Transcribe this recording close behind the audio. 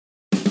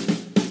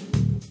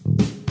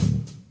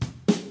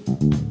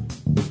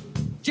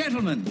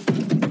Gentlemen,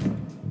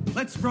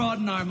 let's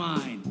broaden our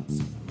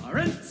minds.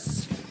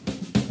 Lawrence?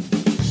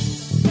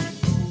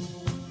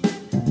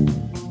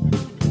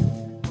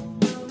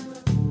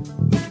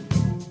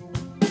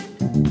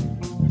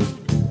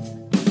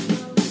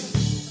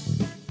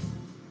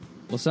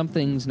 Well, some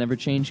things never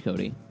change,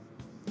 Cody.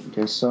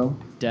 Guess so.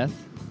 Death,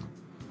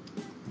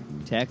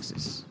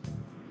 taxes,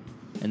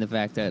 and the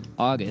fact that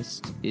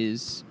August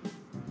is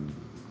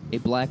a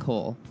black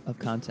hole of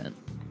content.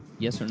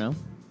 Yes or no?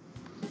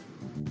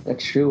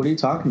 That's true. What are you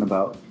talking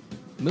about?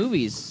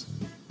 Movies.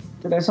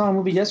 Dude, I saw a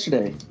movie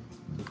yesterday.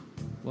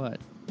 What?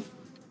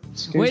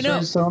 Wait,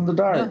 no. Still in the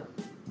dark. No.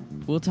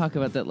 We'll talk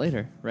about that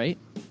later, right?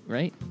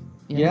 Right?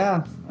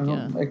 Yeah.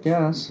 I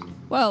guess.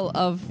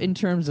 Well, in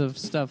terms of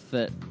stuff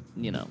that,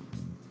 you know,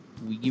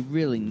 you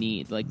really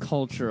need, like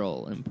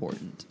cultural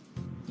important,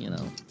 you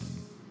know.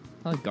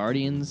 Probably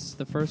Guardians,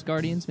 the first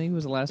Guardians maybe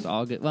was the last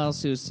August. Well,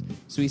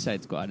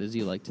 Suicide Squad, as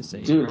you like to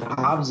say. Dude,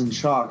 Hobbs and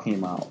Shaw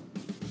came out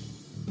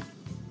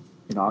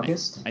in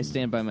August. I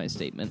stand by my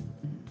statement.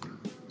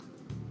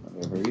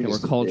 Whatever, they were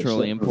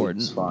culturally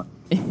important.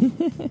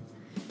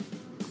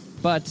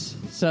 But,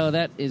 so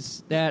that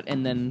is that,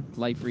 and then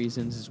life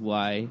reasons is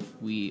why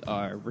we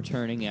are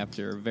returning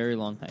after a very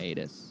long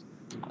hiatus.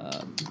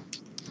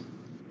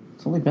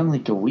 It's only been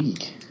like a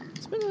week.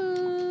 It's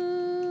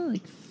been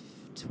like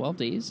 12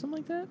 days, something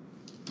like that.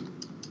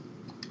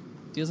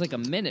 Feels like a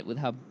minute with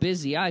how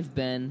busy I've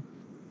been,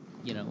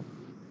 you know.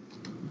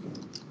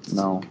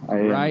 No,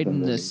 I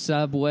riding the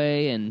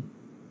subway and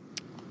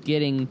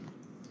getting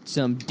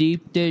some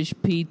deep dish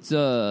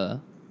pizza.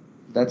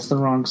 That's the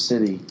wrong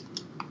city.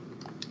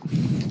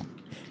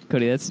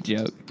 Cody, that's a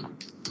joke.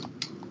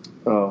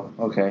 Oh,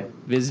 okay.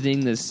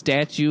 Visiting the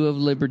Statue of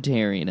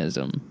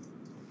Libertarianism.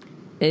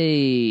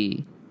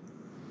 Hey.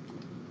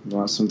 You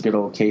want some good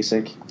old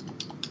Kasich?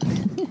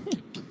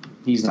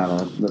 He's not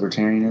a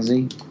libertarian, is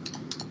he?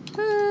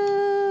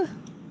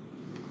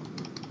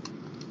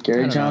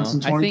 Gary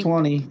Johnson,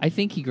 2020. I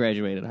think he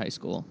graduated high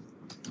school.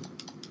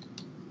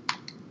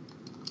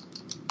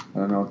 I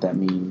don't know what that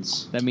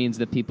means. That means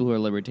that people who are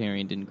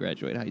libertarian didn't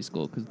graduate high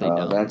school because they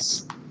don't.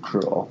 That's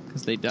cruel.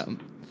 Because they don't.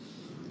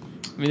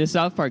 I mean, the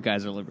South Park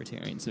guys are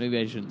libertarians, so maybe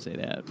I shouldn't say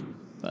that.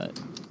 But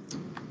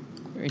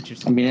they're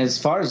interesting. I mean, as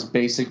far as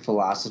basic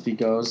philosophy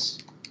goes,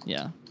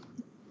 yeah,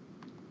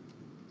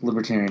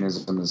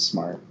 libertarianism is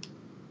smart.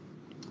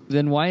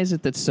 Then why is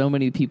it that so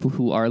many people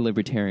who are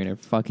libertarian are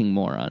fucking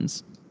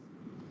morons?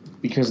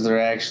 Because they're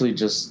actually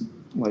just,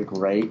 like,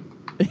 right.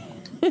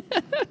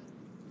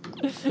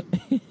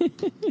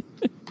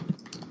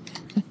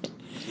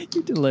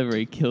 Your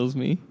delivery kills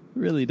me. It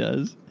really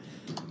does.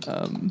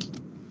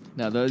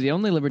 Now, the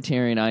only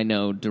libertarian I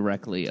know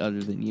directly,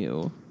 other than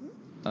you,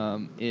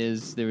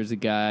 is there was a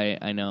guy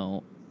I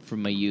know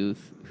from my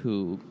youth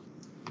who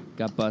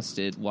got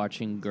busted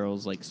watching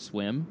girls, like,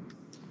 swim,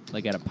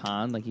 like, at a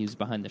pond. Like, he was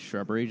behind the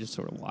shrubbery just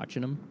sort of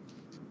watching them.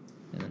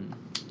 And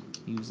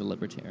he was a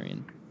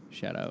libertarian.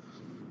 Shout out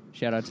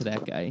to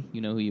that guy. You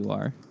know who you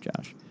are,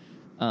 Josh.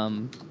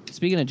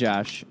 Speaking of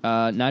Josh,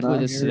 not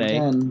with us today.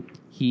 Again.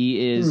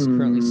 He is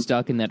currently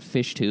stuck in that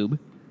fish tube.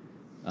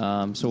 So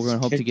we're going to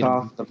hope to get him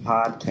off the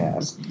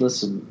podcast.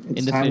 Listen,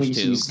 it's time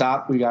we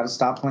stop. We got to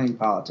stop playing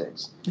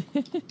politics.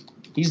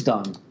 He's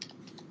done.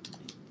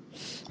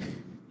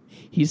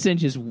 He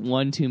sent just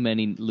one too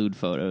many lewd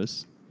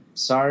photos.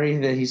 Sorry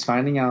that he's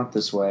finding out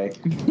this way.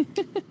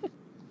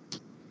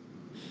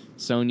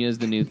 Sonia is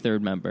the new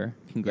third member.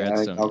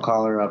 Congrats, Sonia. I'll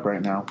call her up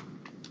right now.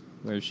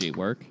 Where is she? At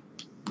work?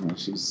 No,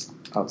 she's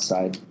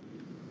outside.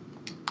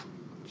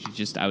 She's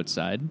just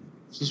outside?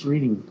 She's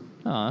reading.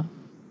 Aw.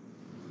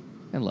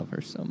 I love her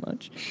so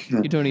much.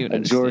 You don't even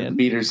understand. Jordan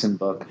Peterson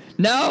book.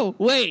 No!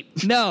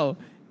 Wait! No!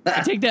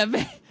 I take that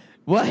back.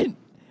 What?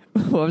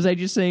 What was I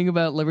just saying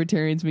about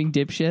libertarians being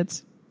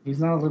dipshits? He's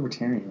not a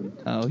libertarian.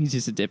 Oh, he's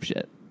just a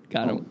dipshit.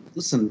 Got him.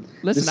 Listen,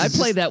 I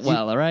played that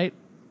well, all right?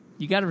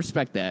 You got to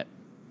respect that.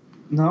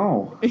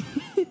 No.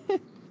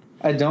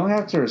 I don't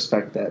have to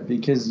respect that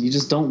because you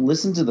just don't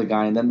listen to the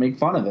guy and then make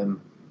fun of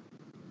him.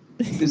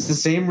 It's the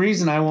same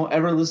reason I won't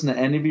ever listen to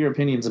any of your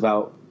opinions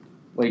about,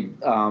 like,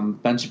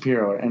 Ben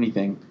Shapiro or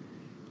anything.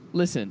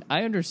 Listen,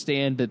 I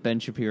understand that Ben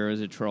Shapiro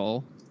is a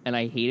troll, and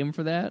I hate him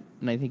for that,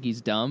 and I think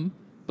he's dumb.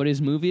 But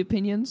his movie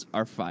opinions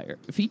are fire.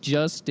 If he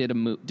just did a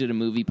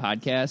movie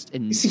podcast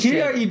and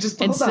you just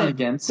hold on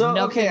again. So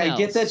okay, I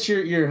get that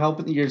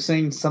you're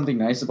saying something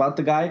nice about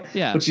the guy.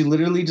 Yeah. But you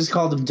literally just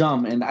called him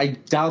dumb, and I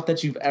doubt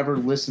that you've ever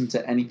listened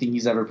to anything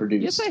he's ever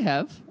produced. Yes, I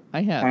have.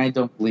 I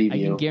don't believe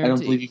you. I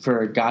don't believe you for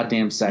a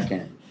goddamn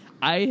second.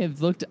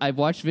 I've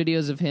watched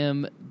videos of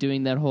him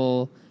doing that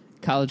whole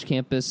college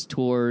campus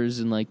tours,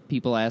 and like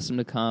people ask him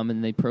to come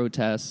and they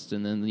protest,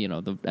 and then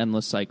the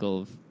endless cycle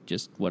of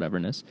just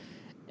whateverness.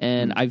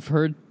 And I've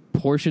heard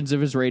portions of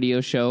his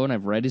radio show, and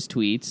I've read his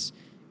tweets,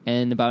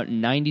 and about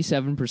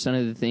 97%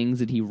 of the things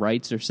that he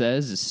writes or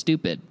says is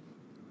stupid,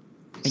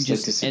 and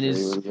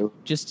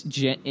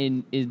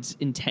is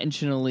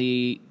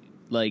intentionally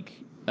like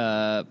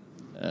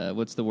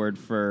what's the word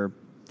for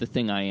the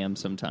thing I am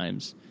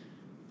sometimes?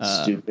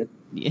 Stupid.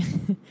 Yeah.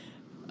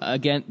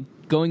 Again,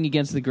 going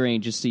against the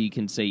grain just so you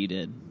can say you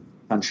did.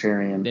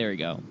 Contrarian. There we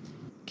go.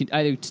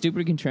 Either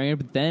stupid or contrarian,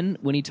 but then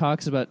when he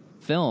talks about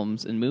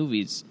films and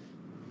movies,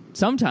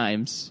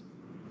 sometimes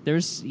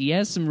he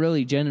has some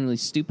really genuinely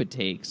stupid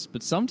takes,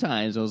 but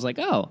sometimes I was like,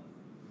 oh,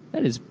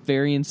 that is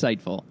very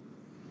insightful.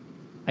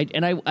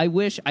 I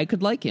wish I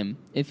could like him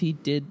if he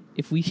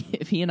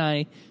and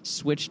I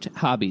switched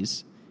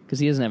hobbies, because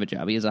he doesn't have a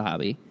job, he has a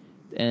hobby,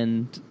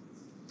 and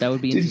that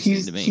would be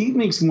interesting to me. He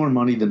makes more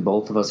money than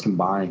both of us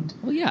combined.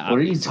 Well, yeah. What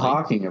obviously. are you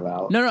talking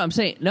about? No, I'm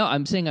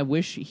saying I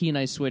wish he and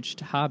I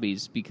switched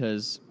hobbies,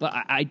 because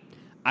I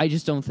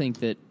just don't think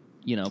that,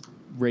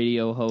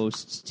 radio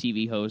hosts,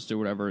 TV hosts, or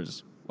whatever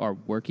are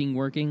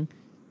working.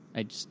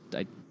 I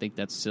think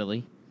that's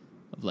silly.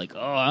 Of like,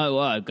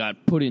 I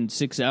got put in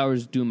 6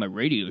 hours doing my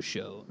radio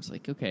show. It's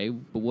like, okay,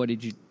 but what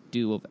did you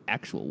do of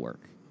actual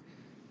work?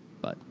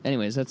 But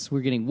anyways,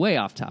 we're getting way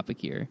off topic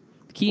here.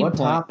 What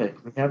topic?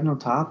 We have no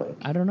topic.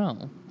 I don't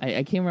know.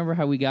 I can't remember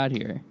how we got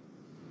here.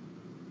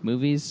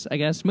 Movies, I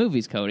guess.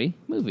 Movies, Cody.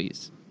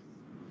 Movies.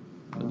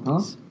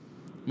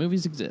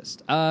 Movies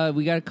exist.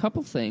 We got a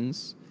couple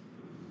things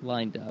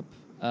lined up,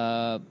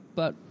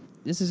 but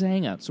this is a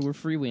hangout, so we're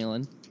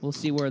freewheeling. We'll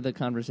see where the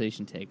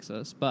conversation takes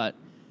us. But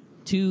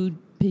two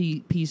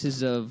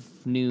pieces of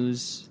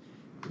news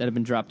that have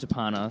been dropped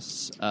upon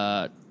us.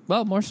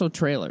 More so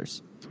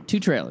trailers. 2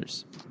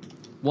 trailers.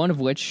 One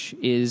of which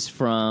is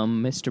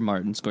from Mr.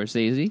 Martin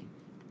Scorsese,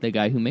 the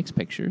guy who makes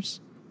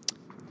pictures.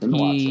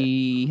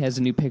 He has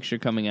a new picture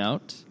coming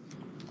out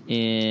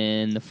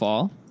in the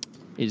fall.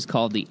 It is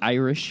called The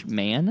Irish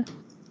Man.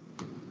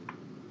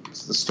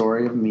 It's the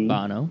story of me.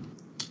 Bono.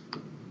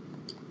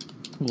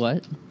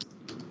 What?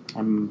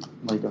 I'm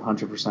like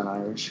 100%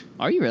 Irish.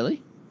 Are you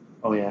really?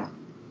 Oh, yeah.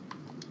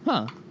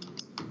 Huh.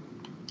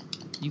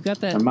 You got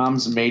that? My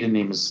mom's maiden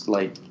name is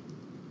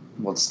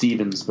it's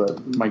Stevens,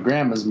 but my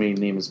grandma's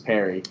maiden name is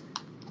Perry.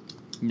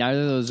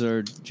 Neither of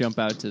those jump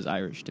out as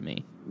Irish to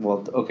me.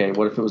 Well, okay,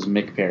 what if it was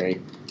Mick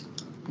Perry?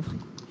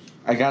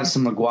 I got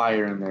some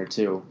McGuire in there,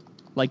 too.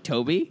 Like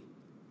Toby?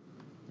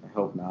 I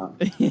hope not.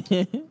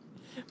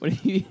 What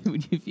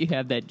if you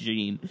have that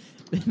gene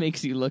that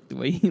makes you look the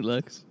way he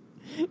looks?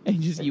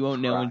 And you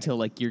won't know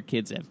until, your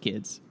kids have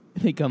kids.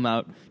 They come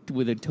out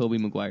with a Tobey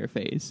Maguire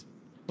face.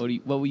 What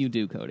will you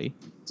do, Cody?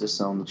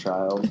 Disown the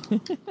child.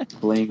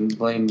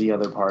 blame the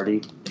other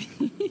party.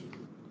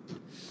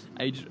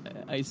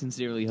 I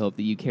sincerely hope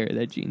that you carry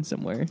that gene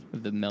somewhere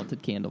of the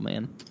melted candle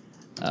man.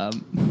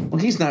 Well,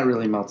 he's not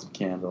really melted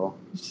candle.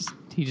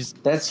 He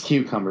just. That's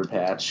Cucumber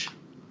Patch.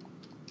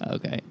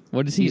 Okay,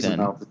 what is he he's then? He's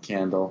a melted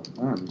candle.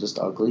 I'm just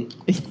ugly.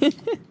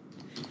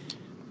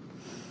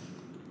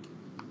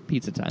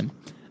 Pizza time.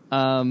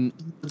 The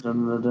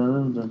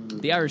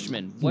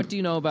Irishman. What do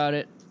you know about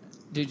it?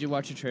 Did you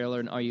watch a trailer,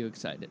 and are you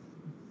excited?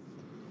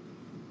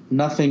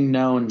 Nothing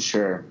known,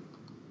 sure.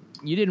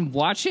 You didn't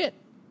watch it?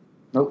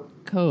 Nope.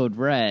 Code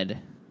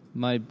Red.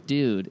 My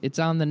dude. It's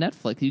on the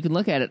Netflix. You can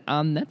look at it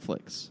on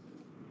Netflix.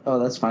 Oh,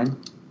 that's fine.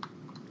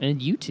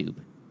 And YouTube.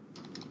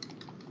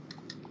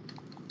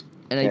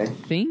 And okay. I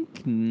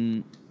think...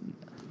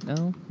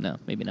 No,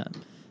 maybe not.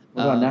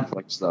 What about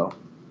Netflix, though?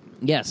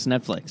 Yes,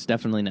 Netflix.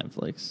 Definitely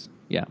Netflix.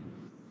 Yeah.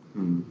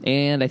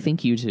 And I think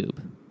YouTube.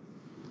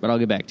 But I'll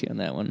get back to you on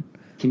that one.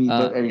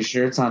 Are you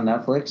sure it's on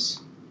Netflix?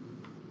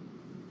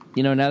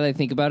 Now that I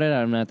think about it,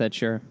 I'm not that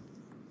sure.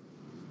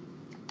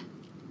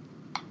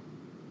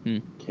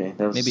 Okay,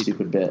 that was a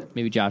stupid bit.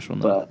 Maybe Josh will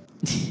know. But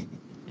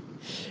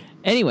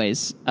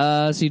anyways,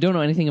 so you don't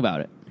know anything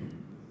about it?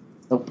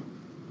 Nope.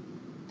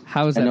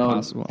 How is that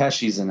possible?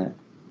 Pesci's in it.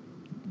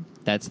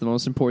 That's the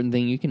most important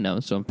thing you can know,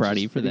 so I'm proud of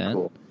you for that.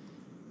 Cool.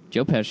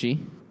 Joe Pesci,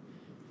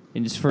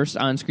 in his first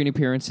on-screen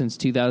appearance since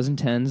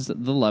 2010's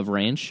The Love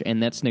Ranch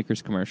and that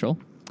Snickers commercial.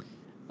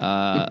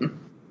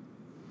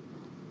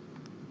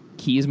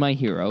 He is my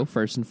hero,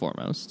 first and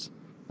foremost.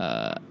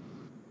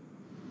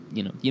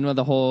 You know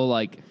the whole,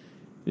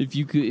 if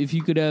you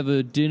could have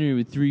a dinner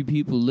with 3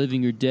 people,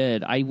 living or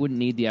dead, I wouldn't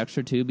need the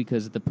extra 2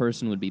 because the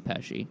person would be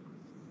Pesci.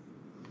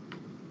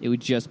 It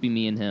would just be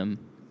me and him.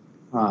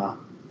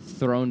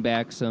 Throwing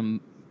back some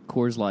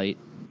Coors Light,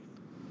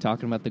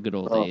 talking about the good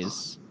old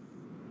days.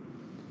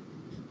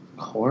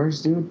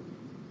 Coors, dude?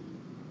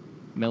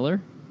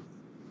 Miller?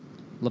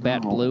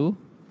 Labatt Blue?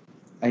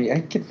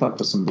 I could fuck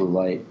with some Blue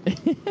Light.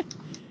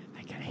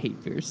 I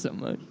hate beer so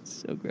much.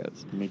 It's so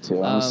gross. Me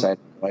too. I'm excited.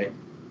 White.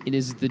 It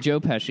is the Joe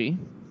Pesci.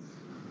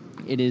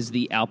 It is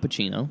the Al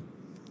Pacino.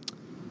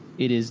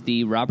 It is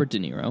the Robert De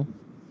Niro.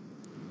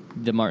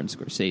 The Martin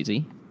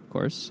Scorsese, of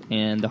course.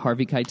 And the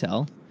Harvey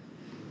Keitel.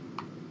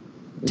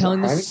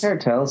 Harvey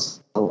Keitel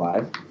still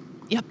alive?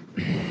 Yep.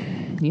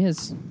 He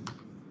is.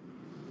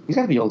 He's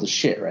got to be old as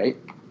shit, right?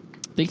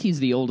 I think he's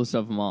the oldest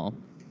of them all.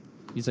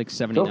 He's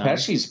 79. Joe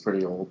Pesci's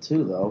pretty old,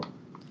 too, though.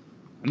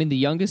 I mean, the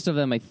youngest of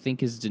them, I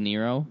think, is De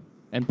Niro.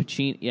 And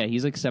Pacino, yeah,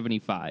 he's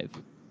 75.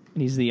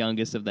 And he's the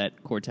youngest of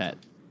that quartet.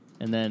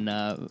 And then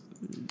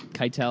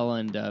Keitel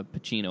and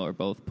Pacino are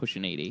both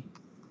pushing 80.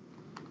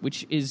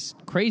 Which is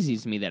crazy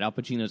to me that Al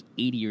Pacino's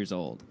 80 years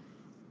old.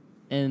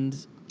 And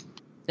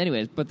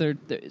anyways, but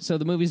so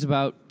the movie's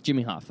about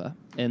Jimmy Hoffa,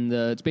 and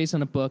it's based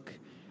on a book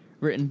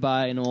written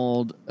by an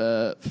old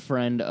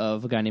friend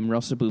of a guy named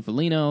Russell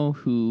Bufalino,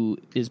 who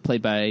is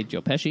played by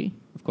Joe Pesci,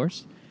 of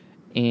course.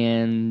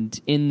 And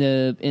in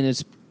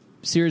this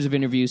series of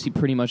interviews, he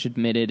pretty much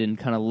admitted and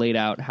kind of laid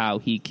out how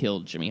he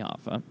killed Jimmy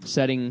Hoffa,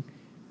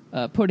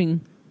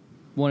 putting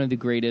one of the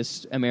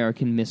greatest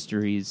American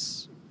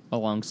mysteries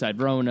alongside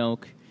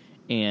Roanoke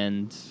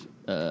and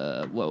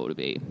what would it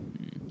be?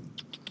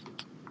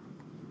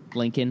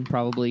 Lincoln,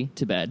 probably,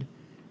 to bed.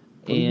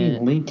 What do you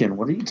mean Lincoln?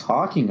 What are you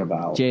talking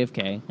about?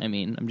 JFK. I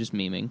mean, I'm just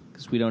memeing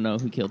because we don't know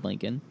who killed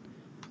Lincoln.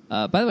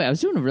 By the way, I was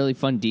doing a really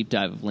fun deep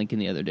dive of Lincoln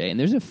the other day, and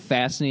there's a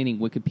fascinating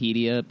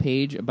Wikipedia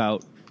page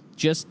about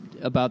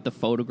the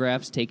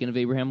photographs taken of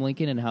Abraham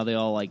Lincoln and how they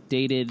all like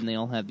dated, and they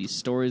all have these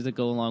stories that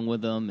go along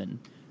with them, and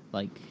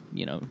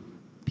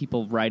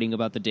people writing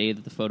about the day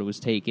that the photo was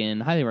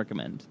taken. Highly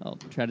recommend. I'll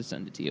try to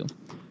send it to you.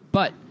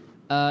 But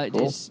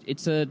cool.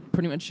 It's a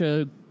pretty much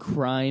a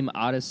crime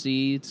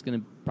odyssey. It's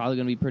probably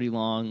gonna be pretty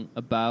long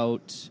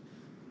about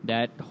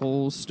that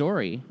whole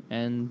story,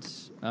 and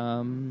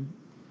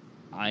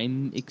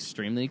I'm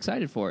extremely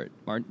excited for it.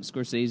 Martin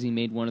Scorsese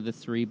made one of the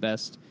 3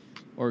 best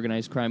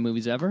organized crime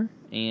movies ever,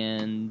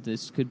 and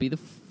this could be the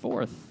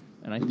 4th.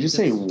 And Did you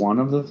say one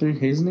of the 3?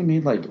 Hasn't he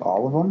made like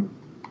all of them?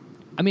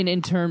 I mean,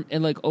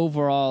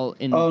 overall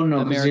in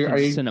American are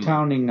you cinema,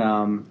 counting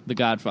The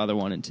Godfather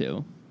 1 and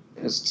 2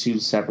 as 2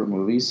 separate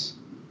movies?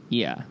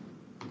 Yeah,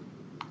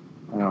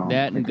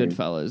 that and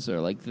Goodfellas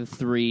are like the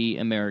 3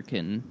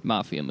 American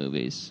mafia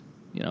movies,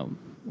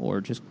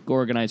 or just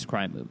organized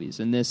crime movies.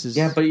 And this is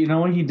but you know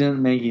what he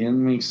didn't make? He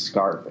didn't make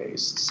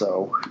Scarface.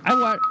 So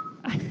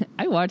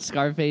I watched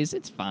Scarface.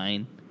 It's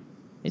fine.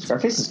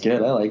 Scarface is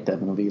good. I like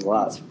that movie a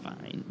lot. It's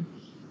fine.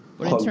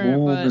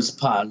 Is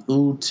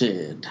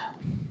polluted.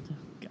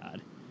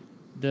 God,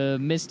 the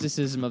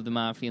mysticism of the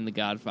mafia and the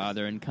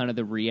Godfather, and kind of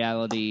the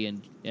reality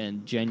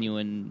and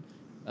genuine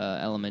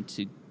element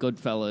to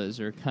Goodfellas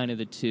are kind of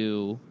the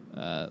 2.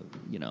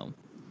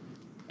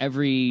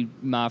 Every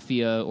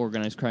mafia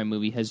organized crime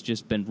movie has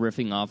just been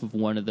riffing off of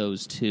one of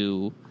those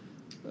 2.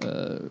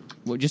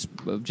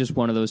 Just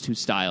one of those 2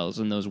 styles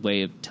and those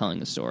way of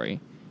telling a story.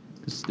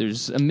 Because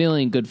there's a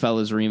million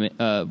Goodfellas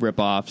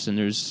rip-offs, and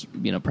there's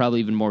probably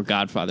even more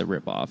Godfather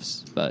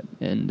rip-offs.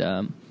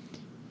 And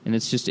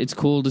it's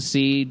cool to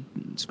see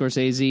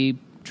Scorsese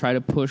try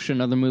to push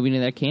another movie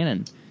into that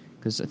canon.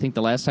 Because I think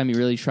the last time he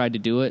really tried to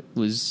do it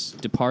was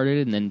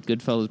Departed, and then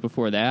Goodfellas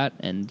before that,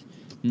 and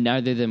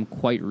neither of them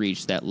quite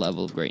reached that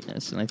level of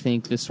greatness. And I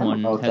think this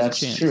one has a chance.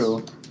 That's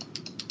true.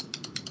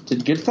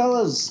 Did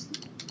Goodfellas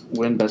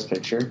win Best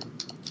Picture?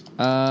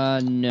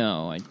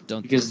 No, I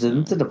don't. Because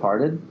didn't The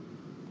Departed?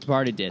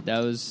 Departed did.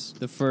 That was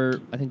I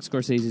think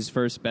Scorsese's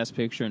first Best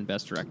Picture and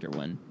Best Director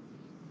win,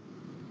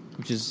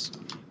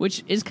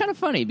 which is kind of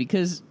funny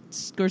because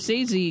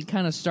Scorsese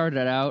kind of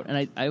started out,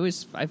 and I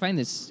find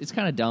this, it's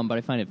kind of dumb, but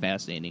I find it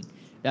fascinating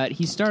that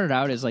he started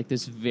out as like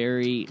this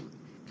very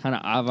kind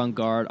of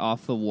avant-garde,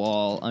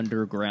 off-the-wall,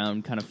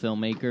 underground kind of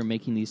filmmaker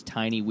making these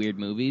tiny, weird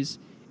movies,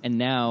 and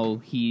now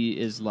he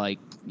is like,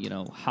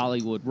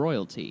 Hollywood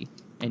royalty,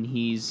 and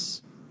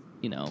he's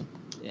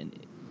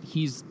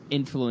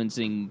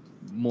influencing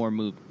more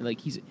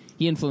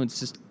he influenced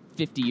just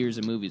 50 years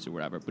of movies or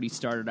whatever, but he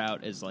started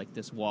out as like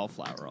this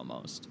wallflower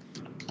almost,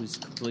 who's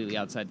completely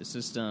outside the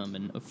system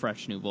and a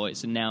fresh new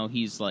voice, and now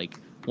he's like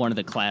one of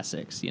the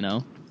classics,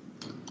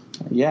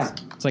 Yeah.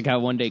 It's like how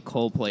one day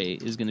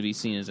Coldplay is going to be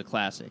seen as a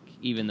classic,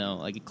 even though,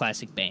 like, a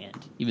classic band,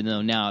 even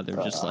though now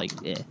they're just like,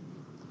 eh.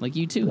 Like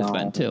U2 has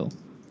been, too.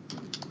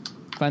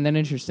 Find that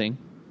interesting.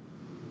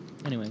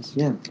 Anyways.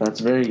 Yeah, that's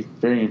very,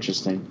 very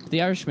interesting.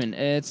 The Irishman.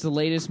 It's the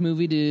latest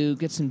movie to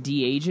get some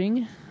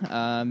de-aging.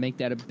 Make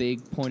that a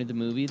big point of the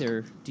movie.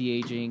 They're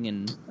de-aging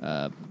and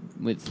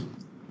with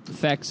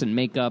effects and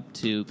makeup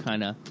to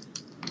kind of...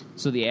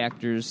 so the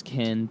actors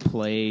can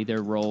play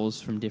their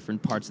roles from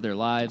different parts of their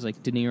lives.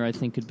 Like De Niro, I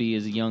think, could be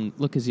as young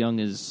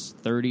as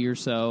 30 or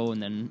so,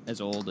 and then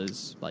as old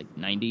as like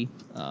 90.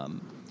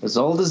 As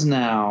old as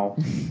now.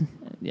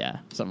 Yeah,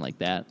 something like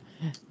that.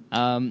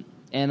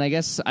 And I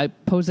guess I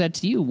pose that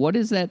to you. What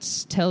does that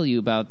tell you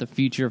about the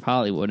future of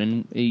Hollywood?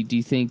 And do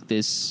you think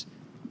this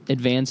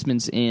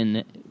advancements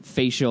in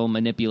facial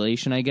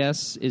manipulation, I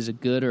guess, is a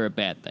good or a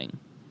bad thing?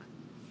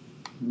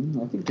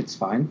 I think it's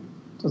fine.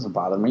 It doesn't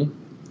bother me.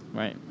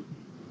 Right.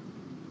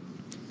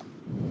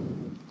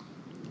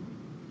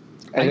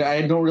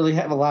 I don't really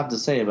have a lot to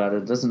say about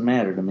it. It doesn't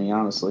matter to me,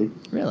 honestly.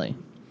 Really?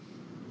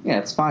 Yeah,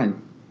 it's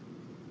fine.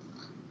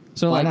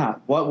 So why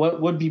not? What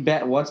would be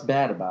bad? What's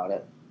bad about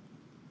it?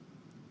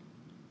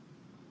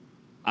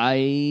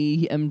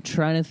 I am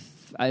trying to...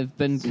 I've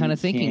been kind of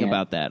thinking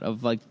about that,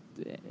 of like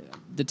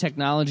the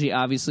technology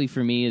obviously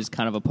for me is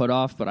kind of a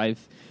put-off, but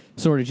I've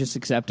sort of just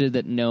accepted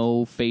that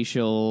no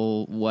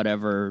facial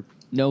whatever,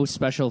 no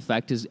special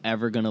effect is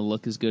ever going to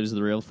look as good as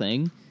the real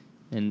thing.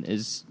 And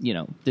is,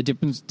 the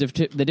difference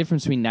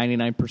between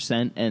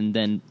 99% and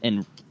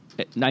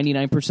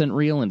 99%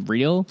 real and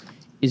real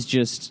is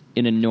just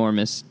an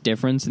enormous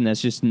difference, and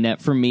that's just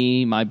net for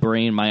me, my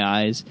brain, my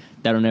eyes.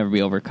 That'll never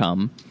be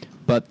overcome.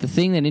 But the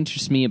thing that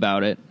interests me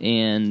about it,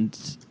 and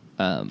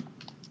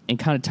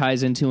kind of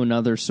ties into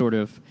another sort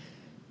of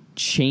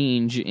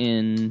change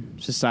in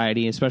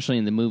society, especially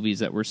in the movies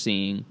that we're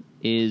seeing,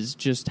 is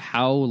just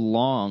how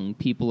long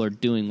people are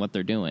doing what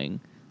they're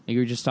doing. Like you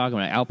were just talking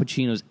about, Al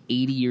Pacino's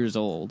 80 years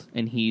old,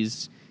 and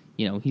he's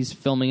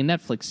filming a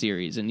Netflix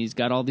series, and he's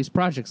got all these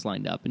projects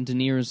lined up, and De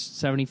Niro's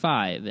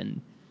 75,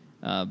 and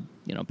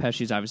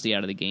Pesci's obviously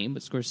out of the game,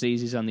 but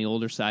Scorsese's on the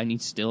older side, and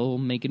he's still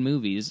making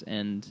movies,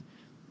 and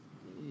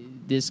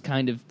this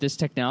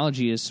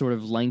technology is sort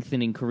of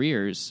lengthening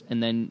careers.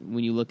 And then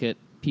when you look at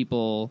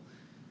people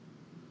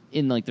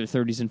in like their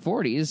 30s and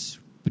 40s,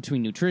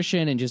 between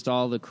nutrition and just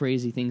all the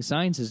crazy things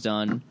science has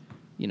done,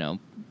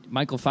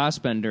 Michael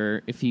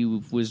Fassbender, if he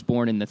was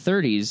born in the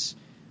 30s,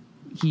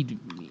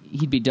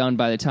 he'd be done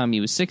by the time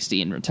he was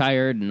 60 and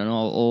retired and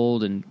all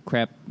old and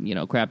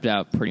crapped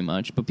out pretty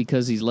much. But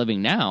because he's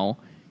living now,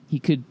 he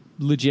could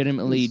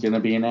legitimately... He's going to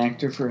be an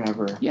actor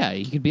forever. Yeah,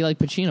 he could be like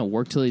Pacino,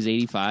 work till he's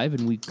 85,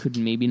 and we could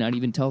maybe not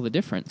even tell the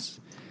difference.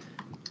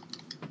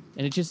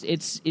 And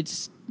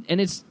it's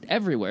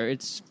everywhere.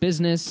 It's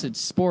business,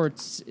 it's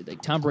sports.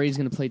 Like Tom Brady's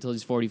going to play till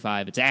he's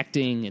 45. It's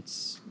acting.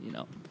 It's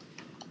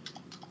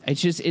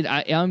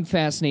I'm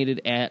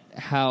fascinated at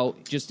how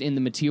just in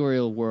the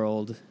material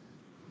world,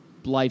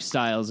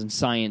 lifestyles and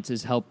science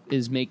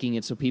is making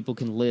it so people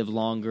can live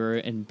longer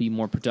and be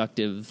more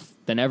productive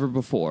than ever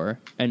before.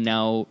 And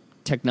now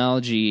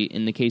technology,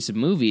 in the case of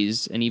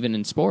movies and even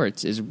in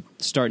sports, is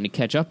starting to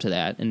catch up to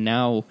that. And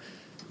now,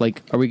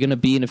 like, are we going to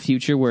be in a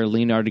future where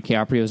Leonardo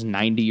DiCaprio is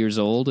 90 years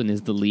old and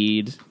is the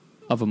lead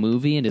of a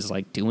movie and is,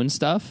 like, doing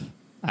stuff?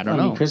 I don't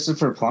know.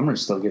 Christopher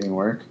Plummer's still getting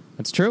work.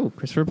 That's true.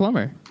 Christopher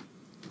Plummer.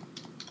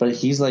 But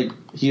he's, like,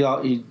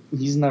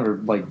 he's never,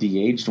 like,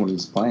 de-aged when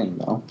he's playing,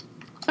 though.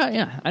 Oh,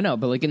 yeah, I know.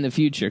 But, like, in the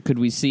future, could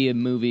we see a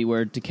movie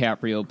where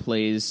DiCaprio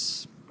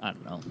plays, I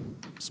don't know,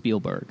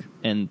 Spielberg,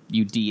 and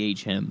you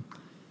de-age him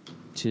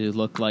to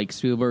look like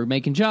Spielberg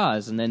making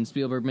Jaws, and then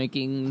Spielberg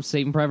making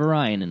Saving Private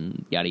Ryan,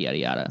 and yada, yada,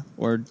 yada.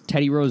 Or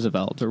Teddy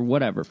Roosevelt, or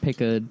whatever. Pick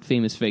a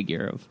famous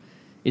figure of...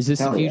 Is this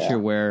the future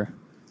where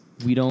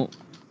we don't...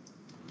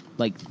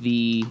 Like,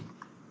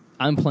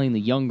 I'm playing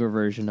the younger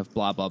version of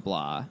blah, blah,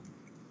 blah.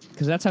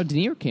 Because that's how De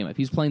Niro came up.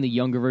 He's playing the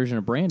younger version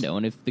of Brando,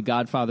 and if The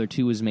Godfather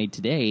 2 was made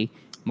today,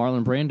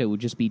 Marlon Brando would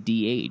just be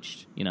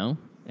de-aged,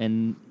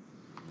 And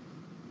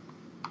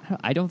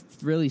I don't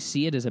really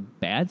see it as a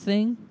bad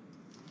thing.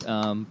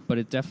 But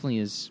it definitely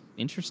is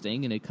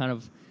interesting, and it kind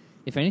of,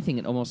 if anything,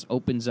 it almost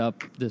opens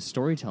up the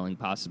storytelling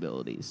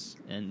possibilities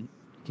and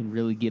can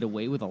really get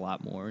away with a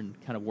lot more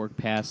and kind of work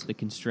past the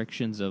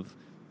constrictions of,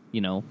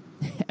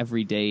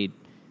 everyday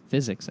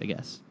physics, I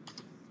guess.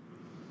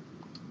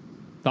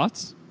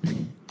 Thoughts?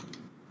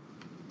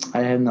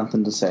 I have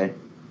nothing to say.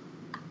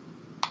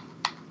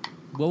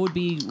 What would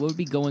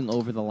be going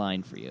over the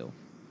line for you?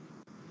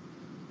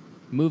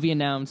 Movie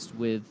announced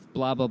with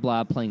blah, blah,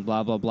 blah, playing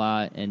blah, blah,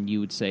 blah, and you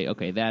would say,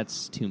 okay,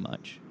 that's too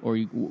much. Or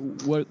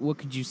what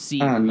could you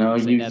see? I don't know.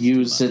 You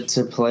use it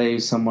to play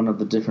someone of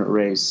a different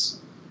race.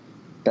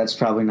 That's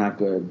probably not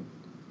good.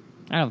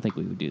 I don't think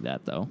we would do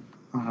that, though.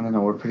 I don't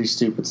know. We're pretty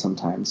stupid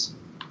sometimes.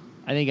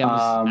 I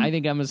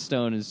think Emma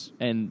Stone is,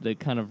 and the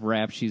kind of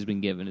rap she's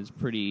been given is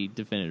pretty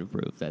definitive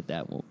proof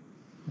that won't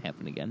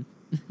happen again.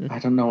 I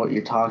don't know what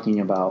you're talking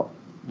about.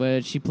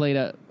 But she played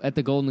at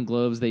the Golden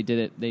Globes. They did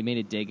it. They made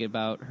a dig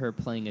about her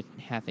playing a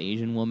half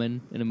Asian woman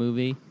in a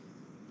movie,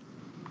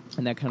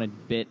 and that kind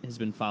of bit has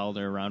been followed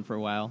her around for a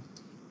while.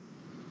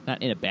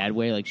 Not in a bad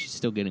way. Like, she's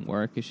still getting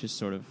work. It's just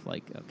sort of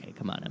like, okay,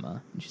 come on,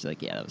 Emma. And she's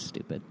like, yeah, that was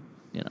stupid.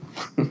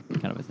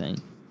 Kind of a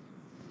thing.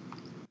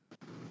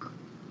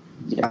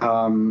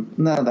 Yeah.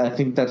 No, I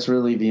think that's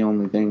really the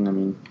only thing. I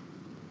mean,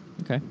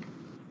 okay,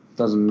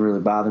 doesn't really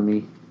bother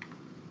me.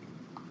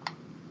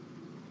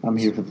 I'm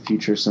here for the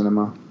future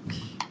cinema.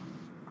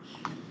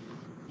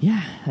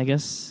 Yeah, I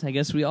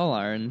guess we all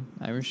are, and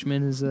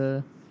Irishman is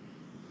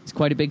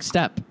quite a big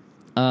step.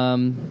 We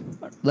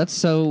talked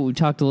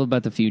a little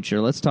about the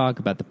future. Let's talk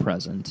about the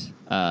present.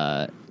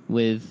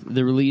 With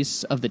the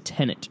release of the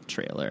Tenet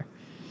trailer,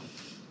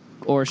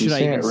 or should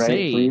I even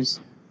say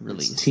please?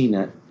 Release? It's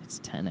Tenet. It's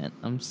Tenet.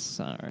 I'm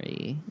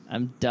sorry.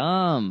 I'm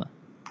dumb.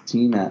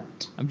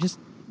 Tenet.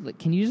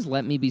 Can you just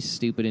let me be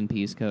stupid in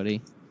peace,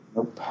 Cody?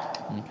 Nope.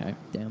 Okay,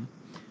 damn.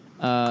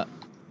 The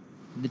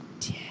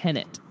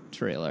Tenet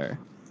trailer.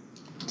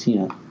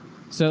 Tenet.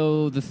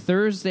 So the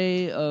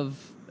Thursday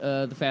of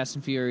the Fast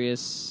and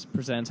Furious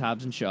Presents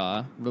Hobbs and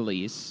Shaw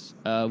release,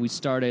 we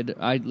started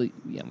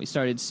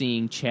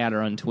seeing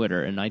chatter on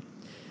Twitter, and I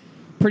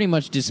pretty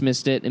much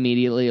dismissed it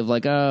immediately of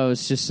like, oh,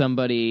 it's just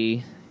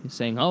somebody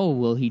saying, oh,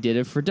 well, he did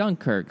it for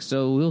Dunkirk,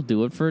 so we'll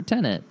do it for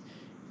Tenet.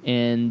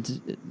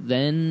 And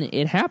then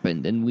it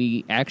happened, and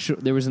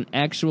there was an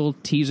actual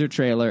teaser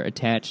trailer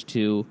attached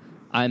to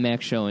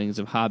IMAX showings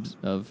of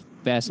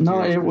Fast and Furious.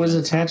 No, it was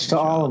attached to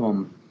all of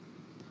them.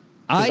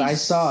 I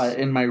saw it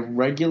in my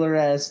regular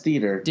ass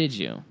theater. Did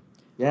you?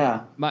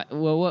 Yeah.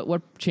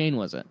 What chain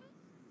was it?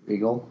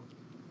 Regal.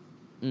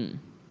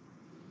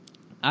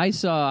 I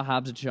saw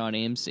Hobbs and Shaw on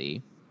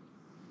AMC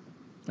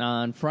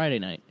on Friday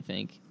night, I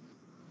think,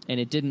 and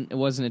it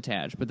wasn't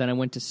attached. But then I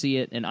went to see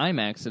it in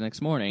IMAX the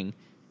next morning,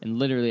 and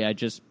literally I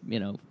just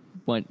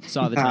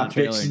saw the Tenet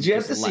trailer. Did you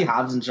have to see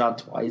Hobbs and Shaw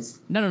twice?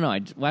 No.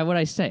 Why would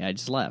I stay? I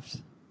just left.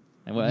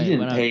 You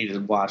didn't pay to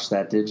watch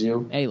that, did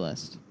you?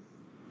 A-list.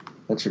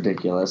 That's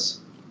ridiculous.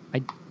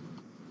 I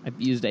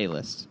used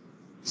A-list.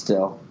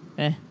 Still.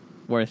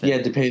 Worth it. You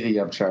had to pay the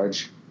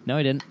upcharge. No,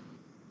 I didn't.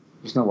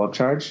 There's no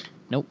upcharge?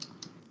 Nope.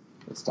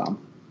 That's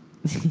dumb.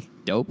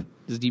 Dope?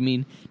 Did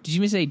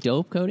you say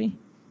dope, Cody?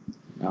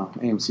 No,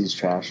 AMC's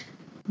trash.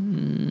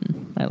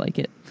 I like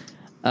it.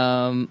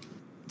 So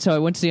I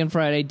went to see on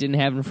Friday, didn't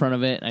have it in front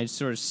of it. I just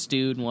sort of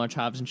stewed and watched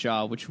Hobbs and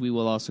Shaw, which we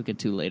will also get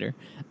to later.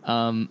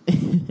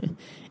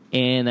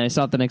 And I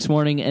saw it the next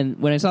morning. And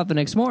when I saw it the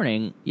next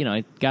morning,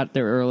 I got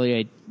there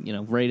early.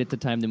 Right at the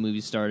time the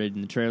movie started,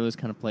 and the trailers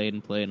kind of played.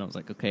 And I was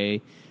like,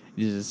 okay,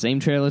 these are the same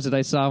trailers that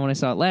I saw when I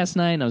saw it last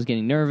night. And I was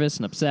getting nervous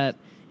and upset.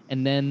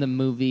 And then the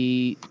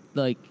movie,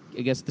 I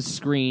guess the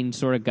screen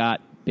sort of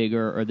got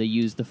bigger, or they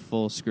used the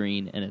full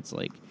screen, and it's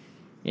like,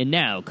 and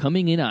now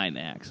coming in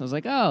IMAX. I was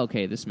like, oh,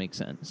 okay, this makes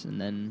sense. And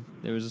then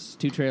there was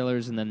 2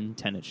 trailers, and then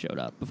Tenet showed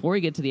up. Before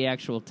we get to the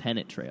actual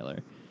Tenet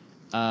trailer,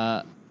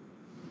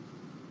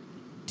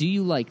 do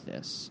you like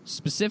this?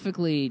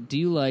 Specifically, do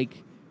you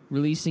like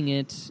releasing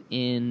it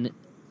in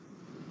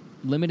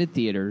limited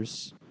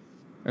theaters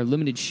or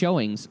limited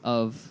showings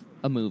of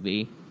a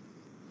movie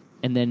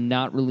and then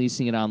not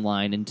releasing it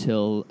online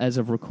until, as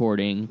of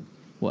recording,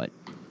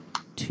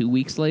 2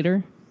 weeks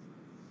later?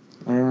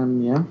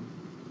 Yeah.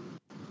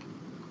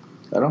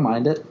 I don't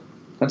mind it.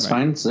 That's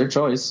fine. It's their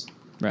choice.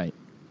 Right.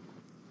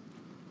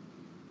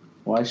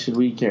 Why should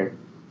we care?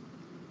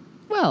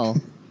 Well,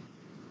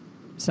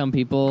 some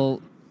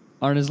people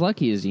aren't as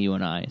lucky as you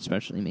and I,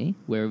 especially me,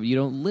 where you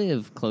don't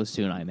live close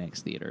to an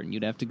IMAX theater, and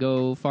you'd have to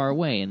go far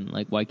away, and,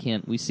 why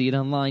can't we see it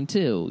online,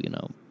 too?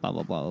 Blah,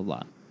 blah, blah, blah,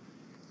 blah.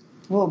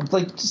 Well,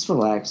 just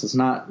relax. It's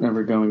not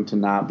ever going to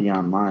not be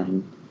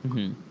online.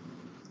 Mm-hmm.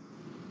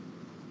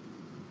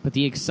 But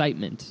the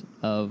excitement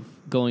of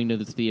going to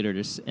the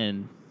theater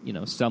and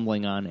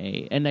stumbling on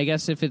and I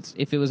guess if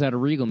it was at a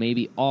Regal,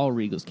 maybe all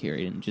Regals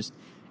carried, and just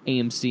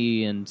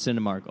AMC and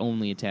Cinemark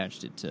only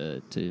attached it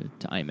to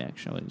IMAX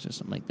showings or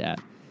something like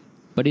that.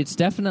 But it's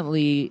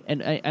definitely,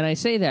 and I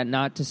say that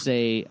not to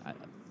say,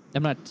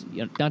 I'm not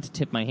not to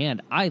tip my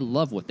hand. I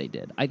love what they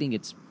did. I think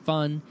it's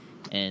fun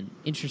and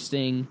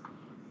interesting,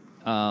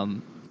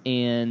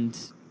 and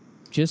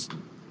just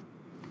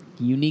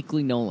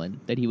uniquely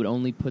Nolan, that he would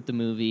only put the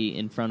movie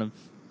in front of,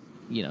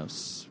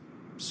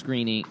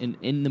 screening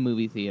in the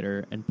movie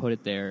theater and put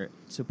it there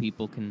so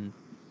people can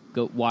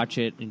go watch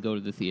it and go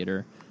to the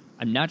theater.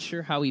 I'm not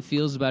sure how he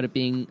feels about it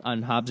being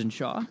on Hobbs and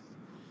Shaw.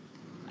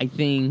 I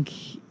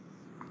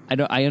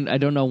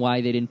don't know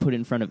why they didn't put it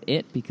in front of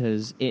it,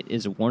 because it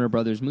is a Warner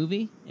Brothers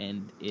movie,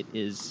 and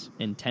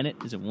Tenet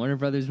is a Warner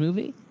Brothers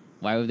movie.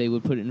 Why would they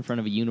put it in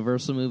front of a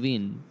Universal movie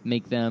and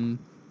make them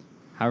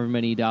however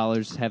many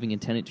dollars having a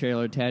Tenet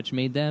trailer attached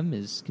made them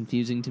is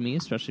confusing to me,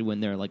 especially when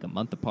they're a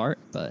month apart,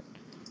 but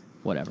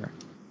whatever.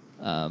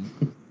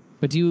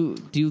 But do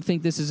you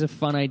think this is a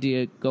fun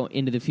idea go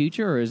into the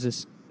future, or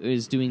is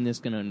doing this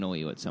going to annoy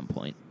you at some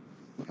point?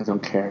 I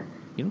don't care.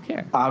 You don't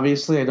care.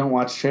 Obviously, I don't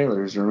watch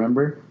trailers,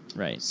 remember?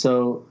 Right.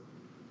 So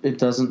it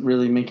doesn't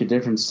really make a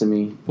difference to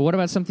me. But what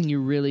about something you're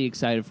really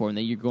excited for and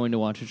that you're going to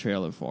watch a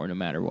trailer for no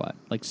matter what?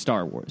 Like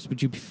Star Wars.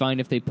 Would you be fine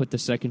if they put the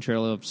second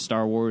trailer of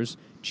Star Wars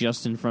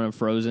just in front of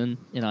Frozen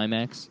in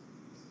IMAX?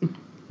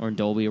 Or in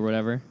Dolby or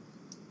whatever?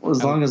 Well,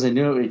 as long as I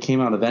knew it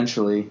came out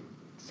eventually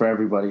for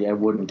everybody, I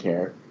wouldn't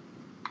care.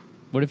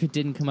 What if it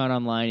didn't come out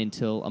online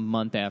until a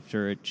month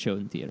after it showed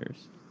in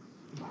theaters?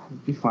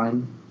 It'd be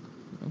fine.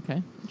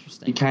 Okay,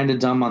 interesting. Be kind of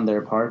dumb on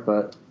their part,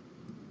 but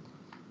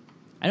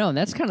I know, and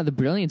that's kind of the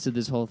brilliance of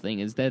this whole thing,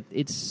 is that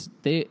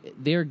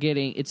they're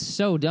getting, it's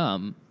so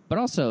dumb, but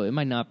also it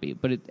might not be,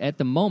 but at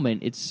the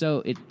moment it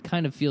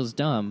kind of feels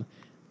dumb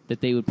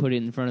that they would put it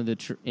in front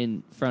of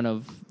in front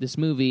of this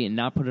movie and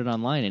not put it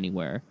online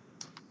anywhere.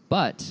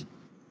 But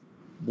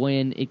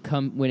when it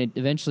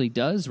eventually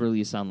does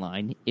release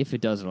online, if it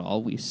does at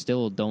all, we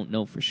still don't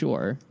know for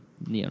sure.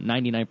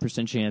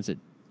 99% chance it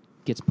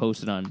gets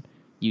posted on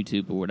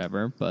YouTube or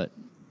whatever, but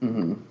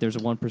there's a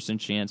 1%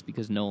 chance,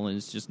 because Nolan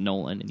is just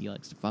Nolan and he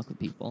likes to fuck with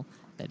people,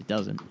 that it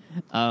doesn't.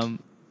 That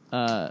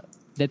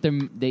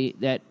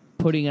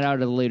putting it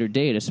out at a later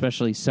date,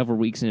 especially several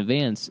weeks in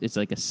advance, it's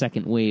like a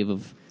second wave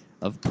of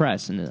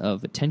press and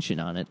of attention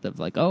on it. Of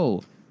like,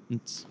 oh,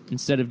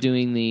 instead of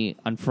doing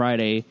on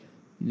Friday,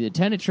 the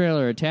Tenet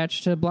trailer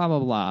attached to blah blah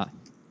blah,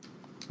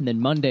 and then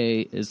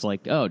Monday is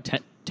like, oh,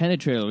 Tenet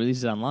trailer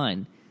releases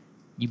online.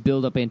 You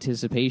build up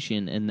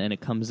anticipation, and then it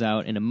comes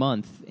out in a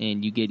month,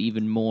 and you get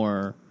even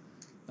more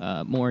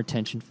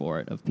attention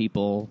for it, of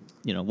people,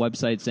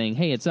 websites saying,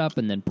 "Hey, it's up,"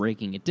 and then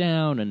breaking it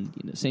down,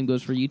 and same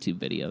goes for YouTube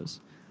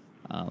videos.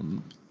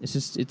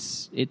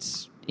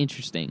 It's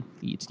interesting.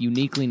 It's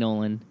uniquely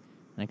Nolan,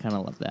 and I kind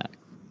of love that.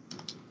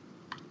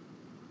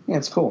 Yeah,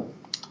 it's cool.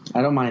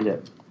 I don't mind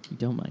it. You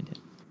don't mind it.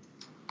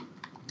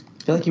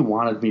 I feel like you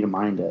wanted me to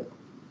mind it.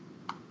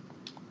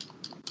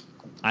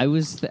 I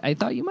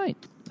thought you might.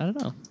 I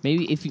don't know.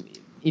 Maybe if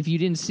you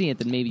didn't see it,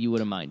 then maybe you would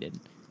have minded.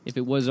 If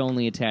it was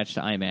only attached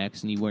to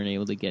IMAX and you weren't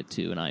able to get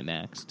to an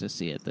IMAX to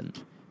see it, then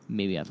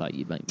maybe I thought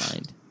you might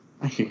mind.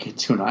 I could get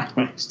to an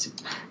IMAX too.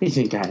 You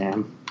think I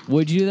am?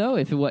 Would you though?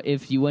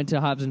 If you went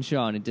to Hobbs and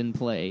Shaw and it didn't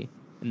play,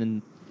 and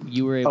then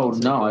you were able to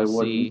go I see,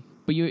 wouldn't.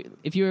 But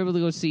if you were able to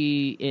go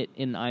see it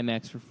in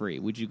IMAX for free,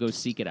 would you go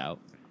seek it out?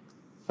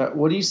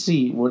 What do you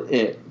see?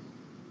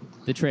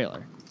 The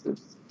trailer.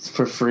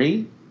 For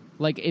free?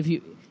 Like if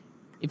you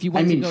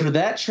went to go, for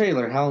that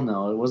trailer, hell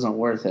no, it wasn't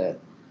worth it.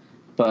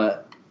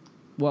 But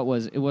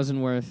it wasn't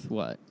worth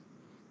what?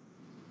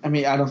 I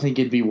mean, I don't think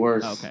it'd be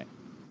worth Okay.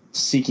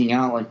 seeking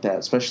out like that,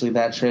 especially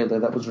that trailer.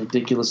 That was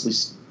ridiculously.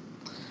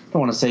 I don't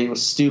want to say it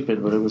was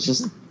stupid, but it was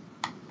just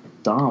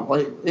dumb.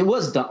 Like, it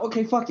was dumb.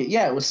 Okay, fuck it.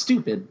 Yeah, it was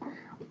stupid.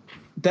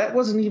 That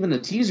wasn't even a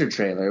teaser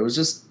trailer. It was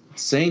just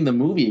saying the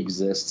movie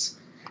exists.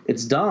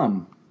 It's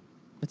dumb.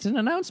 It's an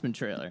announcement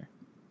trailer.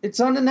 It's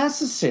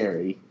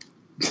unnecessary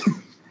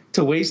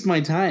to waste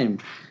my time.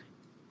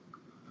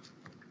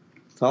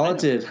 That's all it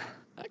did.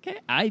 Okay,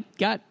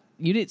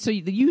 you did. So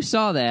you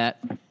saw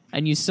that,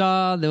 and you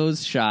saw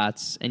those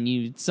shots, and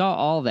you saw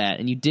all that,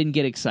 and you didn't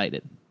get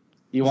excited.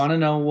 You want to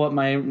know what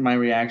my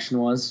reaction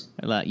was?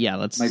 Yeah,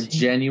 let's. My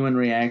genuine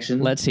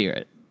reaction? Let's hear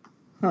it.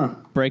 Huh.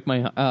 Break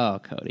my. Oh,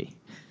 Cody.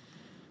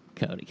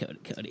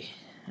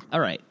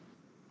 All right.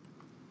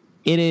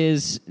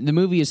 The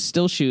movie is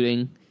still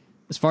shooting.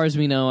 As far as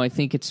we know, I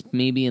think it's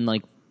maybe in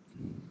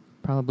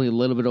probably a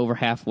little bit over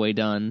halfway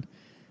done.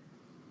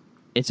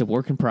 It's a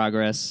work in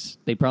progress.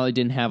 They probably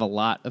didn't have a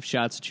lot of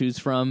shots to choose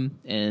from,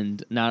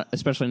 and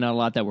especially not a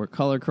lot that were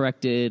color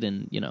corrected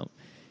and,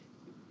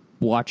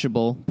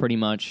 watchable pretty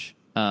much.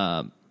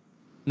 Not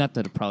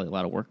that probably a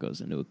lot of work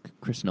goes into a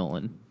Chris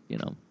Nolan,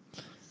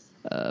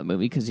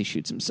 movie because he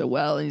shoots him so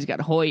well and he's got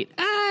Hoyt.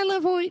 I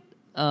love Hoyt.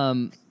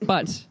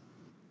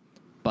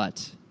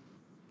 But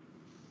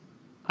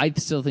I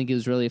still think it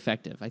was really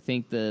effective. I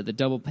think the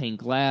double pane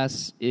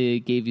glass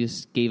gave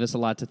us a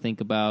lot to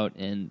think about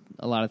and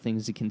a lot of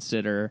things to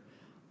consider.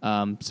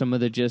 Some of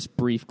the just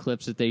brief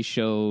clips that they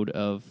showed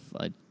of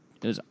it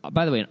was,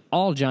 by the way, an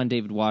all John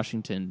David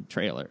Washington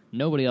trailer.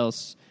 Nobody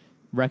else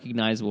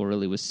recognizable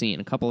really was seen.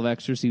 A couple of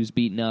extras he was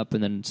beaten up,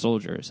 and then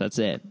soldiers. That's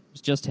it. It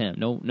was just him.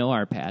 No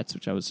R-Pats,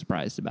 which I was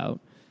surprised about.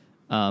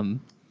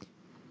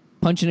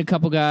 Punching a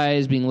couple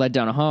guys, being led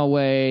down a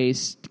hallway,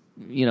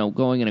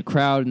 going in a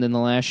crowd, and then the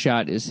last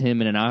shot is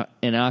him in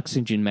an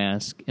oxygen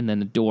mask, and then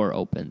the door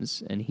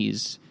opens, and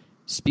he's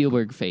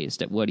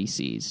Spielberg-faced at what he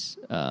sees.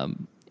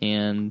 And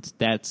then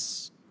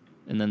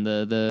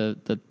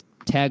the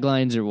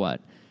taglines are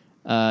what?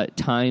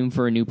 Time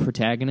for a new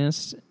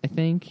protagonist, I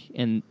think,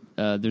 and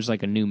there's a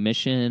new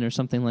mission or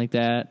something like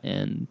that,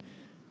 and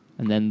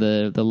then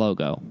the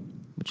logo,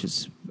 which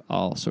is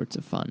all sorts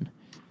of fun.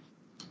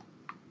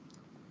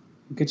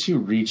 Look at you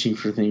reaching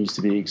for things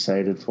to be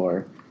excited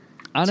for.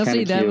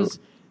 Honestly, that cute. was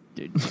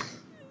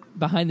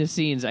behind the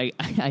scenes. I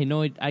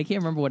know I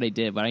can't remember what I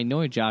did, but I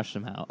know Josh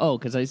somehow. Oh,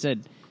 because I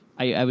said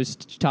I was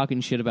talking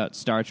shit about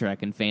Star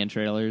Trek and fan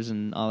trailers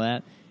and all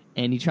that,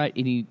 and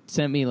he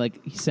sent me one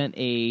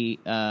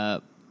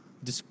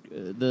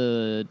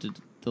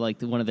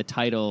of the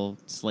title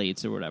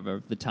slates or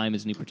whatever. The time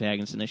is new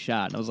protagonist in a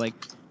shot, and I was like,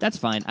 that's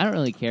fine. I don't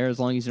really care as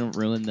long as you don't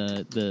ruin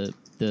the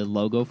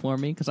logo for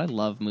me because I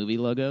love movie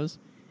logos,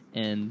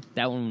 and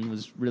that one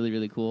was really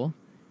really cool.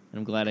 And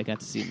I'm glad I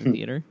got to see it in the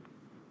theater.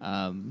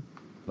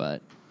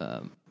 But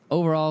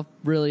overall,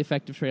 really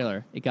effective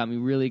trailer. It got me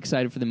really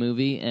excited for the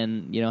movie.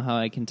 And you know how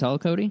I can tell,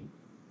 Cody?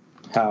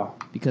 How?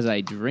 Because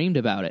I dreamed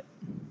about it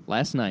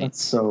last night.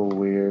 That's so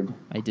weird.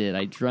 I did.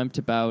 I dreamt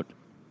about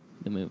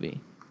the movie.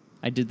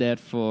 I did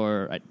that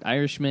for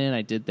Irishman.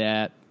 I did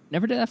that.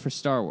 Never did that for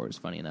Star Wars,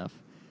 funny enough.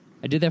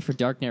 I did that for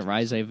Dark Knight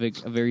Rise. I have a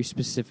very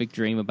specific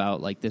dream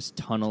about this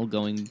tunnel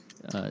going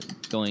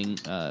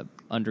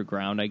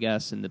underground, I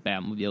guess, and the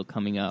Batmobile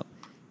coming up.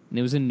 And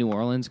it was in New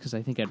Orleans because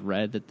I think I'd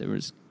read that they were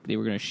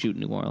going to shoot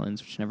in New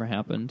Orleans, which never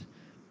happened.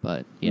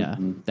 But yeah,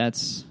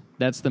 that's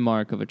the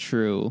mark of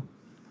true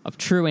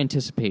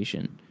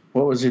anticipation.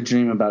 What was your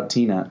dream about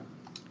Tenet?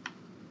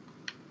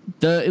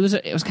 It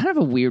was kind of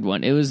a weird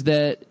one. It was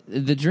that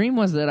the dream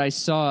was that I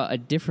saw a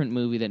different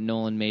movie that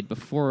Nolan made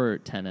before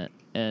Tenet,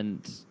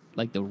 and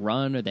The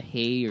Run or The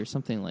Hay or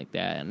something like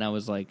that. And I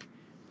was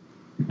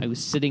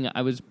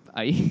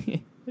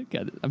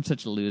God, I'm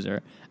such a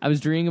loser. I was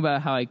dreaming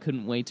about how I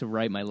couldn't wait to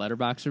write my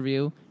Letterboxd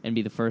review and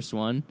be the first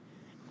one.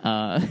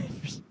 I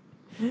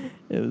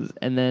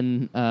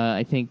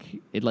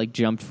think it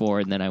jumped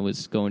forward, and then I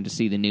was going to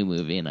see the new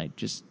movie, and I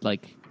just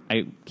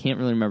I can't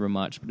really remember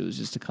much, but it was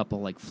just a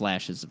couple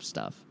flashes of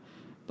stuff.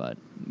 But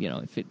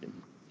if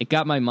it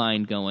got my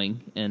mind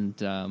going,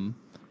 and I'm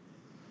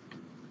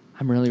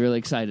really really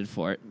excited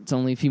for it. It's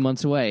only a few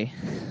months away.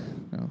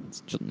 Well,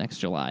 it's next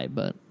July,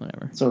 but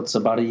whatever. So it's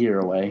about a year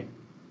away.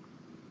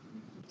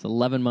 It's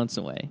 11 months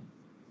away.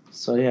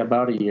 So yeah,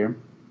 about a year.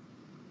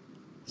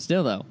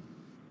 Still, though,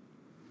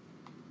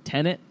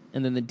 Tenet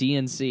and then the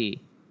DNC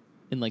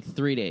in like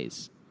 3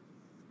 days.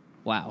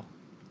 Wow.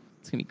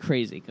 It's going to be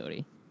crazy,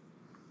 Cody.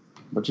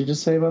 What'd you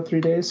just say about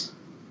 3 days?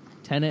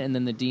 Tenet and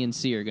then the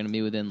DNC are going to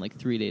be within like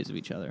 3 days of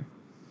each other.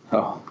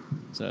 Oh.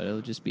 So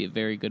it'll just be a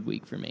very good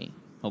week for me,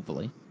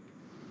 hopefully.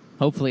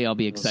 Hopefully I'll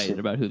be excited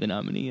about who the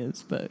nominee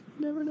is, but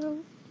you never know.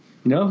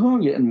 You know who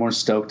I'm getting more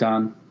stoked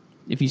on?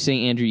 If you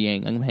say Andrew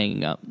Yang, I'm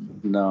hanging up.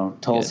 No,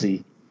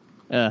 Tulsi.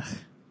 Ugh.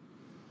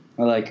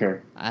 I like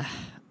her.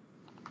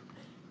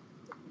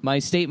 My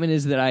statement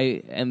is that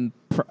I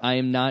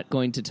am not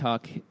going to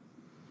talk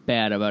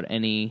bad about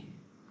any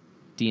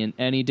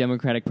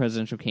Democratic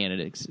presidential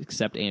candidates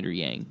except Andrew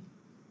Yang.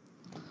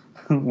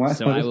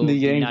 What I will did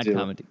Yang not do?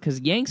 comment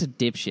because Yang's a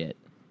dipshit,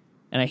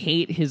 and I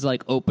hate his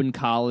like open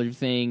collar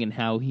thing and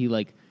how he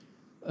like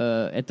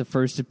at the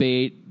first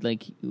debate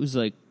like it was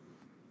like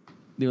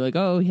they're like,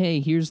 oh hey,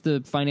 here's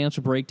the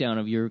financial breakdown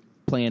of your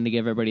plan to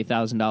give everybody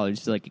 $1,000.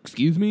 He's like,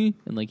 excuse me,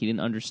 and like he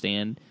didn't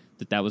understand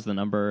that was the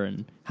number,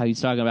 and how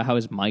he's talking about how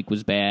his mic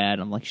was bad.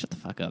 I'm like, shut the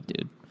fuck up,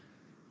 dude.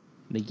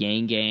 The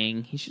Yang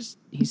gang,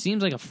 he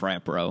seems like a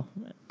frat bro.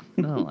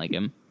 I don't like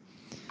him.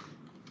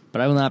 But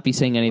I will not be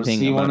saying anything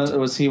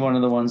Was he one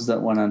of the ones that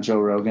went on Joe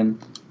Rogan?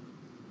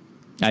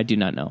 I do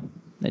not know.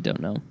 I don't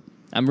know.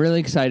 I'm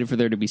really excited for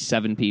there to be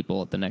 7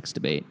 people at the next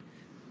debate.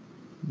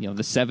 You know,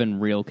 the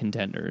 7 real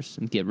contenders,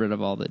 and get rid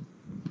of all the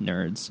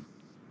nerds.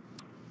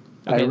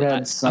 Okay, I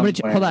read somewhere.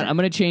 hold on. I'm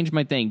going to change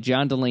my thing.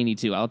 John Delaney,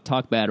 too. I'll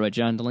talk bad about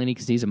John Delaney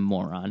because he's a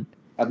moron.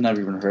 I've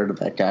never even heard of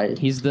that guy.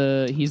 He's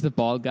the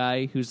bald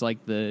guy who's like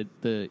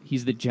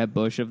he's the Jeb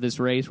Bush of this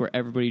race where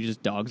everybody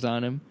just dogs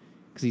on him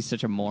because he's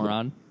such a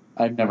moron.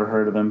 I've never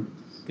heard of him.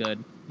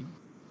 Good.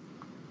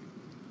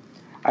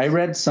 I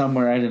read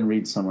somewhere, I didn't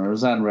read somewhere, it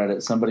was on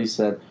Reddit. Somebody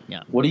said,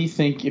 Yeah. What do you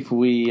think if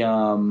we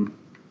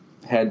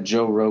had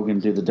Joe Rogan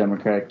do the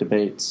Democratic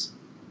debates?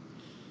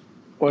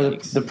 Or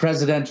the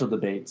presidential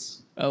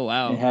debates? Oh,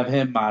 wow. And have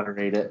him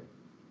moderate it.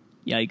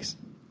 Yikes.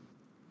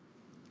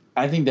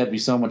 I think that'd be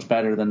so much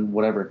better than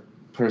whatever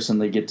person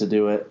they get to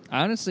do it.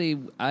 Honestly,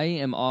 I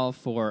am all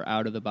for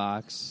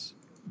out-of-the-box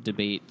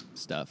debate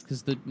stuff,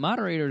 because the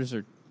moderators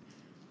are,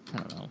 I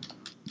don't know,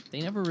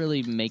 they never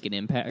really make an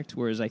impact,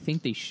 whereas I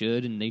think they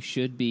should, and they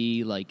should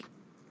be, like,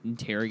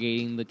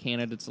 interrogating the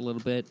candidates a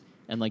little bit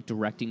and, like,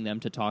 directing them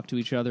to talk to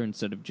each other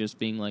instead of just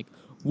being like,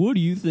 what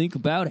do you think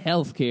about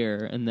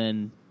healthcare? And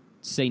then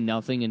say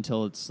nothing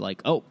until it's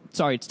like, oh,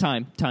 sorry, it's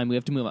time, we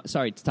have to move on.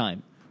 Sorry, it's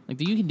time. Like,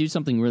 you can do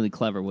something really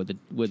clever with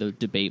a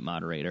debate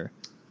moderator,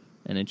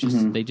 and it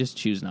just they just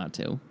choose not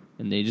to,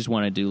 and they just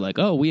want to do like,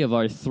 oh, we have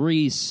our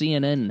 3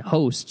 CNN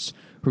hosts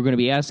who are going to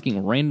be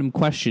asking random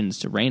questions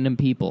to random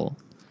people.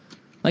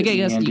 Like, I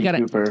guess Andy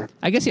Cooper.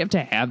 I guess you have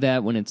to have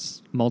that when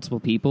it's multiple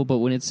people, but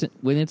when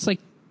it's like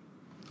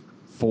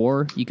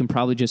 4, you can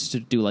probably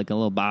just do like a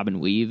little bob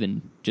and weave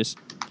and just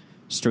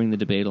string the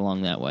debate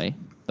along that way.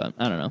 But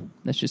I don't know.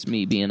 That's just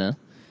me being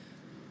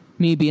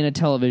a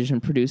television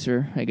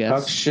producer, I guess.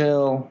 Huck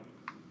Shill.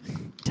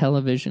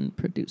 Television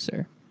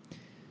producer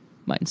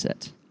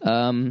mindset.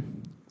 All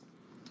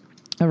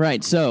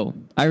right, so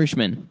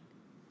Irishman,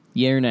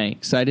 yay or nay?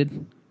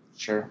 Excited?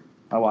 Sure,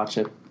 I'll watch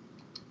it.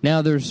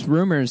 Now there's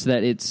rumors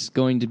that it's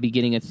going to be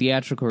getting a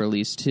theatrical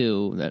release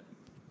too, that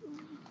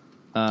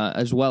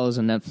as well as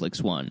a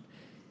Netflix one.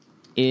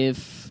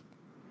 If,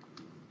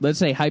 let's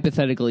say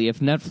hypothetically, if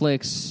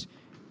Netflix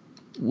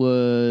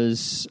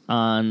was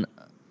on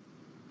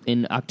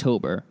in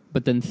October,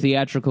 but then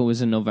theatrical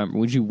was in November,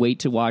 would you wait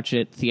to watch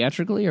it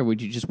theatrically, or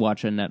would you just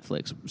watch it on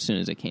Netflix as soon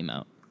as it came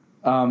out?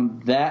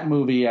 That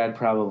movie, I'd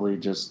probably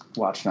just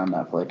watch it on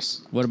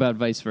Netflix. What about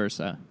vice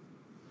versa?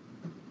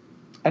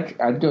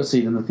 I'd go see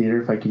it in the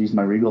theater if I could use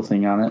my Regal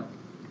thing on it.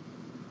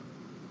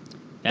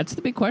 That's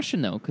the big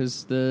question, though,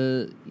 because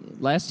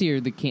last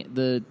year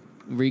the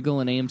Regal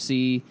and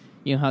AMC,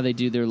 you know how they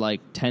do their like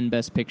 10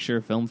 Best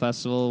Picture film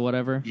festival or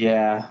whatever?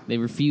 Yeah. They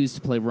refused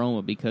to play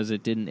Roma because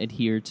it didn't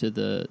adhere to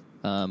the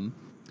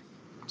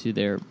to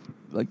their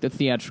like the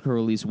theatrical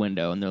release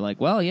window, and they're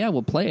like, well, yeah,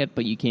 we'll play it,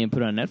 but you can't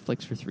put it on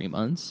Netflix for 3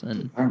 months.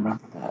 And I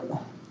remember that.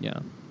 yeah,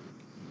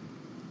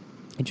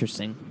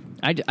 interesting.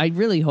 I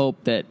really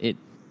hope that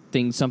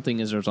something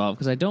is resolved,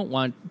 because I don't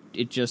want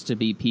it just to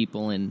be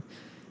people in,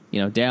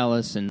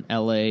 Dallas and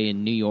LA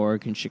and New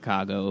York and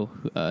Chicago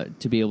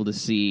to be able to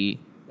see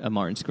a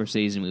Martin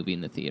Scorsese movie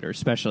in the theater,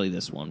 especially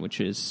this one,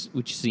 which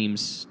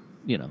seems,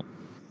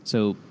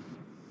 so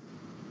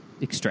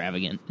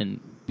extravagant and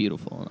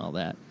beautiful and all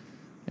that.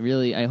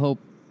 I hope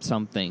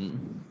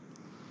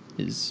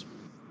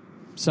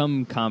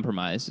some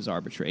compromise is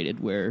arbitrated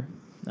where,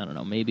 I don't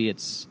know, maybe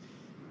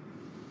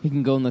you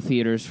can go in the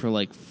theaters for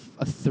like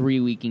a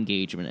 3-week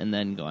engagement and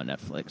then go on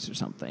Netflix or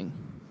something,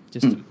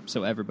 just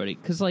so everybody,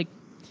 because like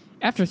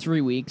after 3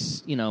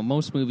 weeks,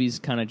 most movies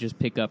kind of just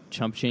pick up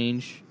chump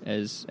change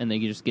and they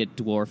just get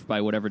dwarfed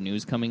by whatever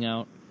news coming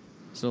out.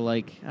 So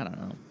like, I don't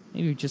know,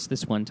 maybe just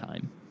this one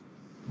time,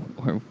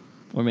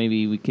 or maybe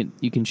you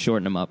can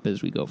shorten them up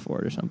as we go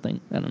forward or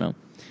something. I don't know.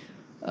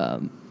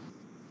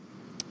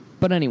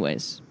 But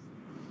anyways,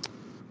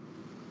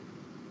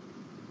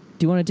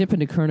 Do you want to dip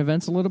into current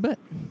events a little bit?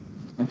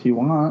 If you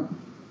want.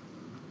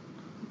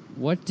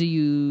 What do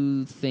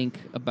you think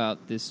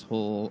about this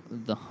whole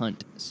The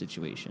Hunt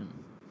situation?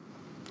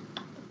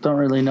 Don't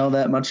really know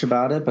that much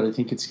about it, but I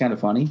think it's kind of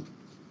funny.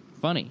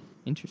 Funny.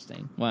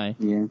 Interesting. Why?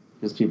 Yeah,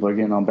 because people are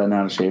getting all bent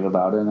out of shape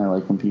about it, and I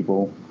like when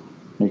people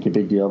make a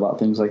big deal about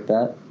things like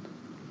that.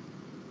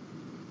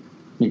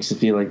 Makes it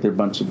feel like they're a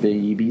bunch of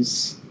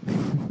babies.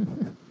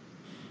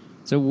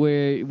 So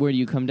where do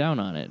you come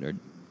down on it? Or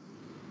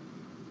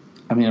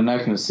I mean, I'm not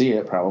going to see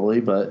it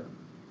probably, but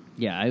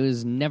yeah, I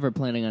was never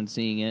planning on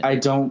seeing it. I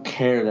don't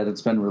care that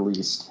it's been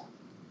released.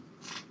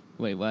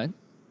 Wait, what?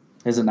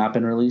 Has it not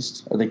been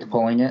released? Are they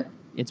pulling it?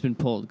 It's been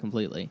pulled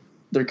completely.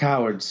 They're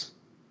cowards.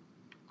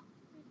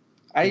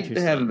 I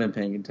haven't been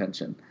paying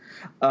attention.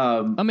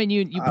 I mean,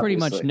 you pretty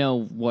much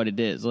know what it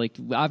is. Like,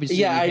 obviously,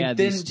 yeah, we I had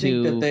didn't these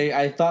two... think that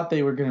I thought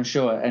they were going to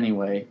show it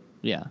anyway.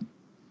 Yeah.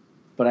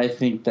 But I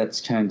think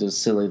that's kind of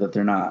silly that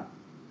they're not.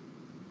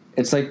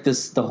 It's like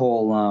the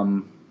whole,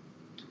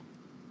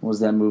 what was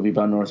that movie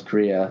about North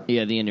Korea?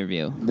 Yeah, The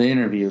Interview. The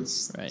Interview.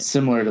 It's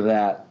similar to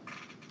that.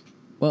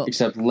 Well,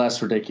 except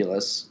less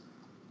ridiculous.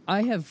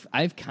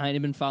 I've kind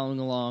of been following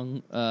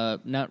along,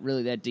 not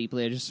really that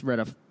deeply. I just read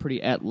a pretty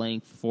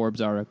at-length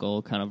Forbes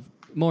article, kind of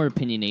more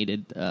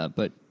opinionated,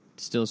 but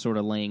still sort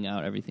of laying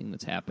out everything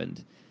that's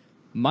happened.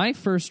 My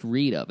first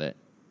read of it,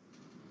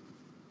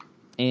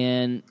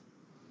 and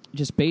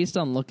just based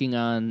on looking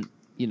on,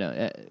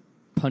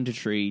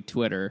 punditry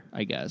Twitter,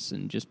 I guess,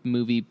 and just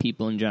movie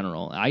people in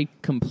general, I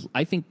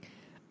think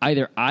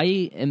either I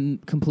am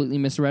completely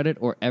misread it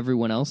or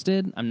everyone else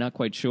did. I'm not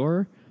quite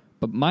sure,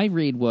 but my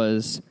read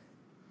was,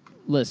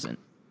 listen,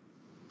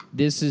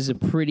 this is a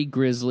pretty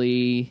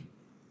grisly,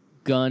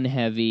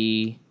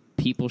 gun-heavy,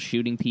 people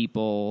shooting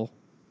people,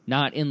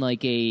 not in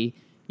like a,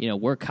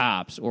 we're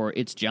cops or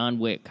it's John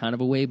Wick kind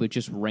of a way, but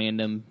just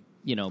random,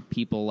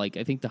 people. Like,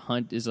 I think The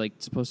Hunt is like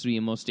supposed to be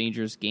a most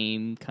dangerous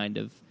game kind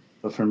of.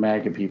 But for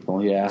MAGA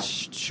people, yeah.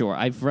 Sure.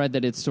 I've read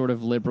that it's sort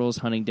of liberals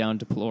hunting down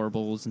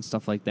deplorables and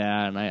stuff like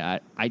that, and I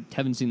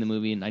haven't seen the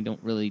movie, and I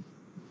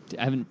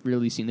haven't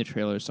really seen the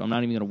trailer, so I'm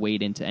not even going to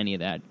wade into any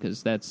of that,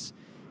 because that's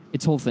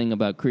its whole thing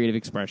about creative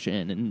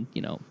expression and,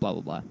 blah,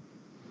 blah, blah.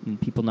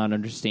 And people not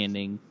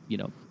understanding,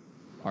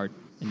 art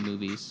and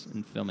movies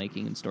and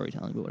filmmaking and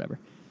storytelling, but whatever.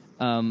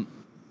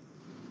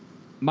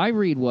 My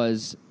read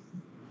was,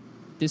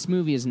 this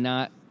movie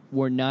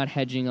we're not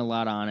hedging a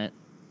lot on it.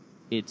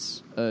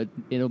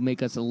 It'll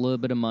make us a little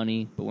bit of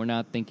money, but we're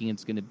not thinking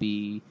it's going to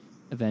be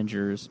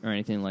Avengers or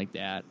anything like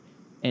that.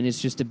 And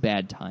it's just a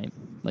bad time.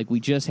 Like, we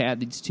just had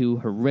these two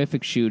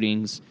horrific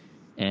shootings,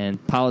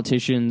 and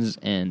politicians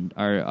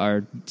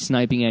are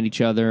sniping at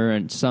each other,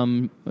 and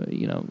some,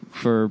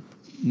 for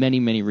many,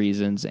 many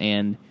reasons.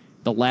 And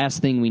the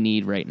last thing we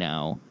need right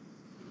now,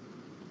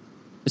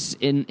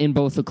 in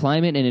both the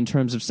climate and in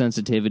terms of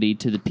sensitivity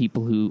to the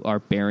people who are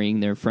burying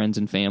their friends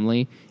and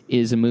family,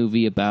 is a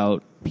movie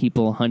about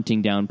people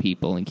hunting down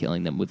people and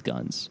killing them with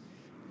guns.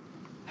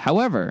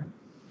 However,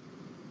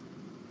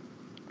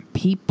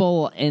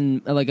 people,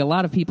 and like a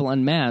lot of people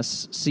en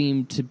masse,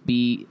 seem to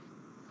be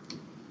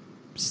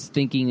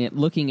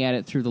looking at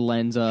it through the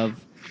lens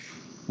of,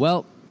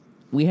 well,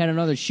 we had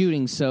another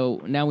shooting,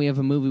 so now we have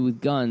a movie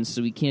with guns,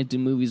 so we can't do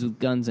movies with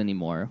guns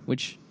anymore,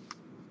 which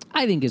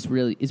I think is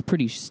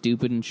pretty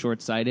stupid and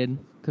short-sighted,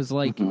 because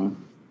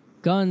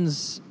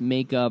guns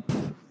make up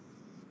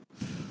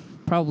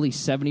probably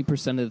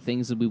 70% of the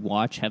things that we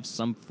watch have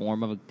some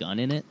form of a gun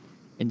in it,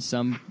 in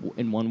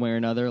one way or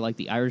another. Like,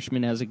 The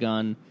Irishman has a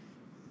gun.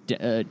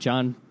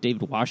 John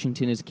David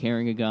Washington is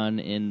carrying a gun,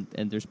 and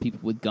there's people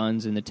with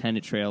guns in the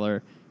Tenet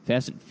trailer.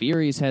 Fast and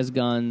Furious has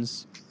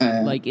guns.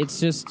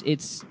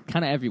 It's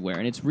kind of everywhere,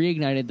 and it's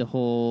reignited the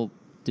whole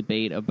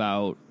debate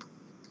about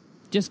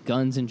just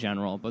guns in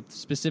general, but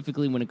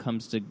specifically when it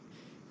comes to,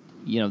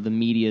 the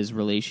media's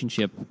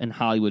relationship and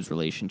Hollywood's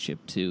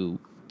relationship to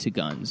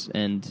guns.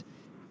 And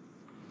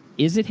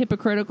is it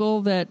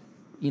hypocritical that,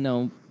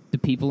 the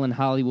people in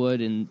Hollywood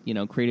and,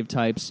 creative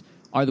types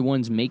are the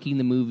ones making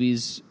the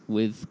movies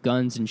with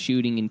guns and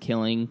shooting and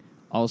killing,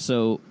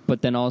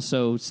 but then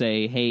also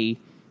say, hey,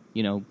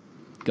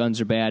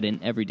 guns are bad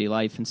in everyday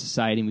life and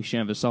society, and we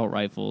shouldn't have assault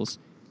rifles?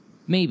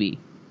 Maybe.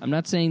 I'm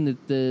not saying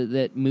that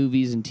that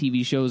movies and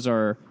TV shows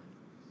are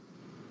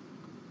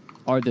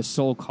the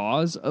sole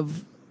cause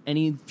of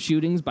any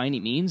shootings by any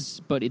means,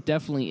 but it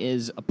definitely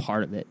is a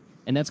part of it.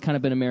 And that's kind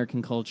of been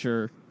American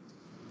culture,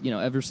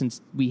 ever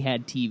since we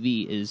had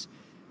TV. Is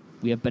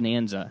we have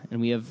Bonanza, and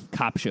we have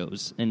cop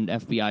shows and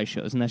FBI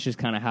shows, and that's just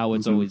kind of how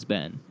it's always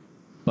been.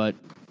 But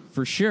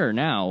for sure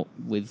now,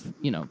 with,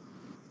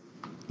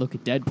 look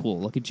at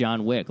Deadpool, look at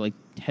John Wick. Like,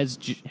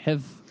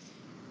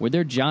 were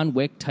there John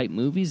Wick type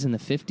movies in the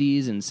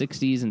 50s and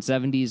 60s and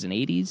 70s and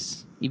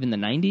 80s, even the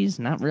 90s?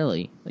 Not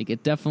really. Like,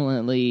 it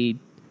definitely,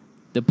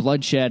 the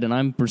bloodshed, and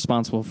I'm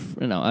responsible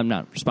for, I'm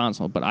not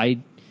responsible, but I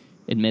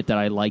admit that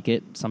I like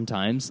it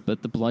sometimes,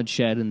 but the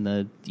bloodshed and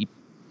the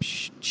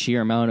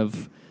sheer amount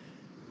of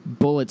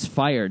bullets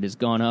fired has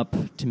gone up,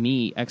 to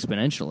me,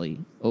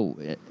 exponentially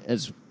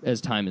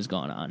as time has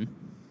gone on.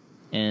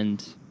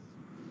 And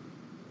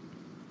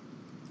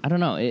I don't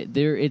know.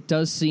 It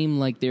does seem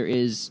like there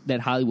is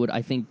that Hollywood,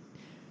 I think,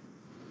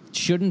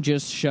 shouldn't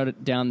just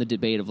shut down the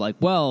debate of like,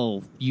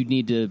 well, you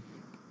need to,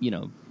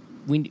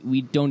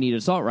 we don't need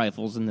assault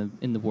rifles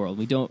in the world.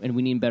 We don't, and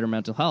we need better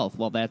mental health.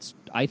 Well,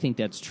 I think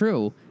that's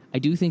true. I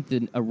do think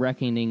that a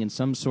reckoning and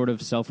some sort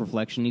of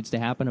self-reflection needs to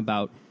happen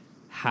about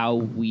how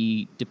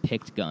we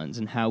depict guns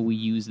and how we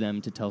use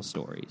them to tell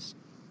stories.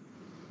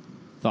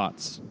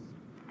 Thoughts?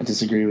 I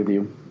disagree with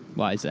you.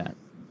 Why is that?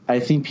 I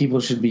think people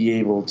should be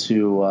able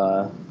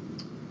to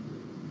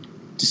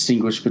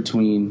distinguish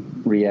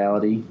between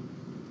reality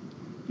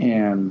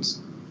and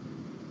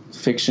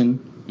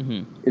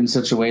fiction in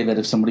such a way that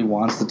if somebody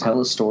wants to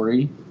tell a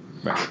story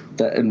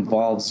that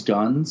involves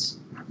guns,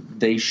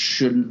 they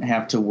shouldn't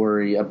have to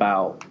worry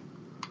about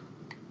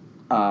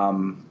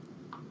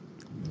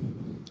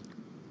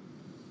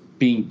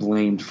being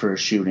blamed for a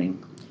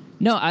shooting.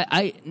 No,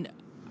 I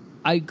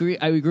agree.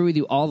 I agree with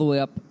you all the way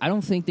up. I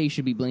don't think they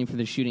should be blamed for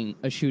a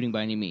shooting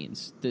by any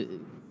means. The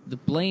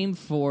blame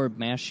for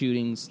mass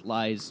shootings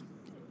lies,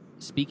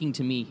 speaking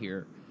to me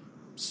here,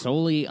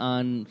 solely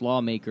on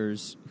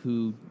lawmakers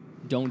who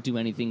don't do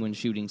anything when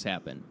shootings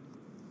happen,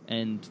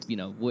 and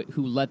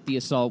who let the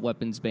assault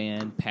weapons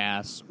ban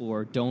pass,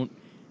 or don't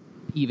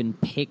even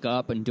pick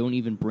up and don't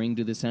even bring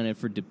to the Senate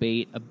for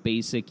debate a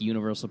basic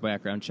universal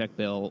background check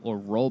bill, or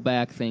roll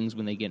back things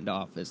when they get into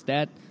office.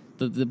 That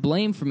the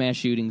blame for mass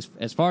shootings,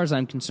 as far as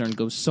I'm concerned,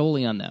 goes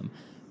solely on them.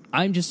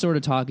 I'm just sort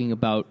of talking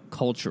about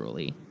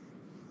culturally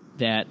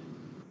that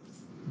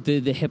the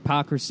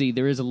hypocrisy,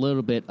 there is a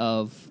little bit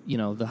of,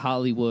 the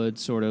Hollywood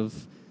sort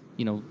of,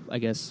 I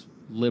guess,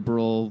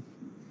 liberal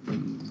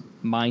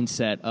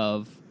mindset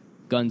of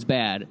guns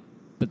bad.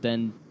 But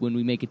then when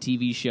we make a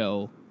TV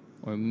show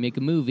or we make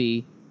a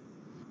movie,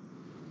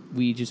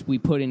 we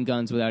put in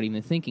guns without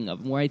even thinking of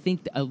them. Where I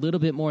think a little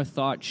bit more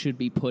thought should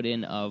be put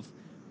in of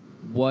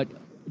what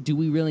do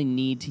we really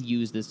need to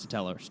use this to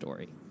tell our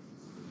story?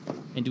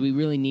 And do we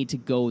really need to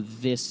go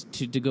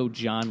to go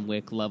John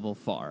Wick level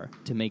far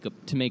to make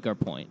our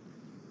point?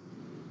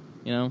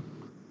 I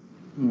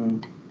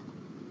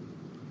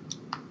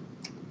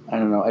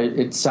don't know.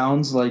 It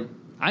sounds like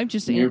I'm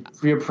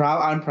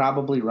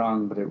probably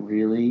wrong, but it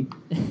really,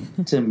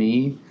 to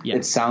me,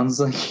 it sounds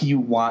like you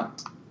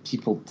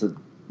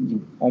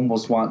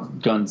almost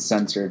want guns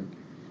censored.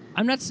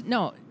 I'm not.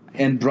 No.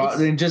 And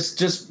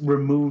just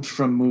removed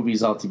from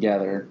movies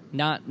altogether.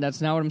 That's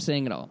not what I'm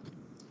saying at all.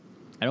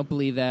 I don't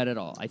believe that at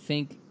all. I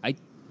think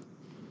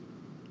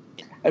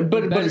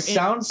But it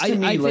sounds to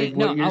me like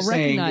what you're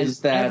saying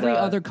is that every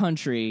other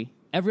country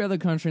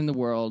in the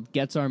world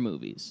gets our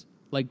movies.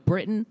 Like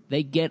Britain,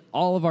 they get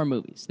all of our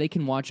movies. They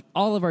can watch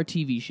all of our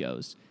TV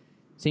shows.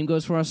 Same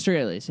goes for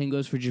Australia. Same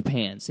goes for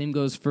Japan. Same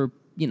goes for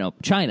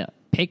China.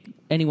 Pick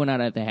anyone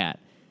out of the hat.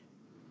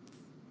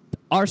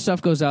 Our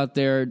stuff goes out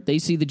there. They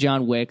see the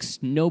John Wicks.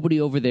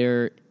 Nobody over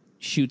there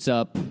shoots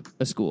up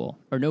a school,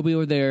 or nobody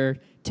over there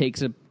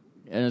takes an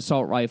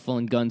assault rifle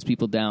and guns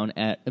people down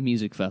at a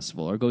music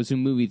festival, or goes to a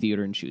movie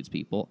theater and shoots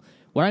people.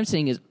 What I'm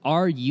saying is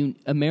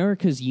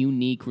America's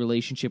unique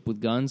relationship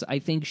with guns, I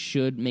think,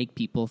 should make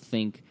people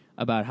think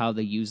about how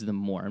they use them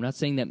more. I'm not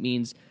saying that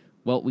means,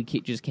 well, we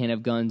just can't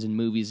have guns in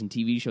movies and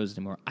TV shows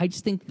anymore. I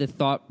just think the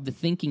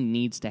thinking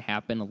needs to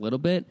happen a little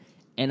bit.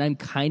 And I'm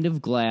kind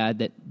of glad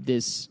that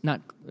this,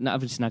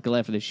 obviously not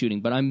glad for the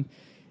shooting, but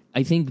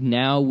I think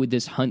now with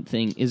this hunt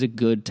thing is a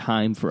good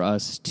time for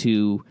us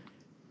to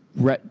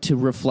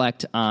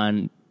reflect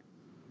on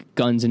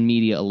guns and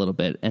media a little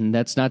bit. And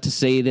that's not to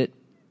say that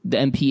the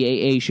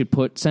MPAA should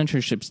put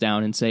censorships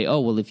down and say, oh,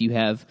 well, if you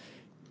have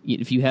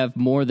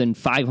more than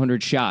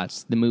 500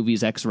 shots, the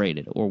movie's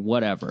X-rated or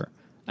whatever.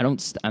 I'm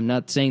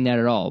not saying that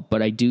at all,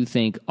 but I do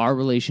think our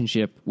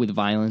relationship with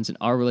violence and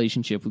our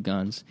relationship with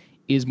guns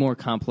is more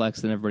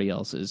complex than everybody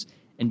else's.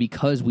 And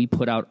because we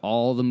put out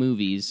all the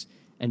movies,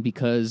 and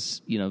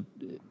because,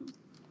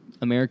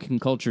 American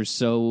culture is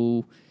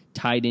so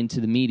tied into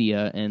the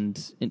media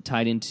and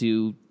tied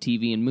into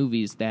TV and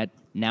movies, that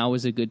now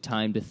is a good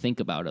time to think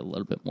about it a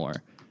little bit more.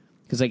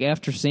 Because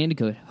after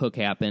Sandy Hook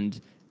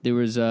happened, there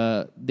was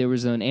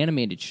an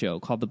animated show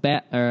called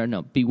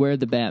Beware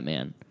the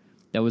Batman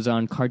that was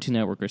on Cartoon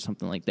Network or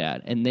something like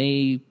that. And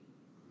I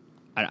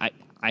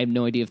have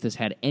no idea if this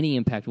had any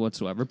impact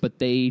whatsoever, but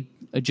they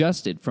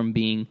adjusted from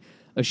being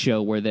a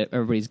show where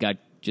everybody's got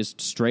just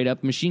straight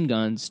up machine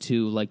guns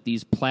to like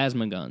these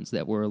plasma guns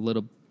that were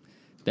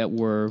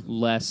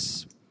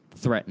less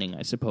threatening,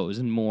 I suppose,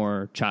 and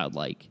more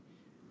childlike.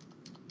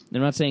 I'm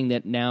not saying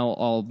that now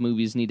all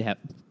movies need to have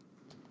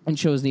and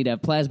shows need to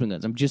have plasma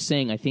guns. I'm just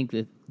saying I think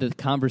that the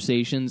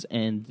conversations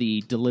and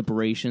the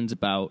deliberations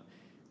about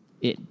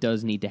it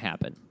does need to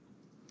happen.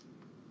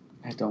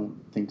 I don't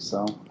think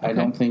so. Okay. I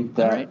don't think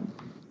that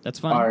that's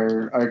fine.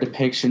 Our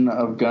depiction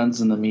of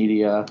guns in the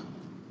media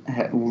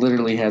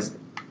literally has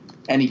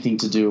anything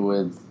to do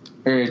with,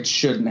 or it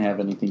shouldn't have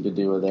anything to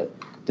do with it.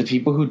 The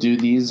people who do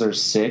these are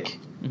sick,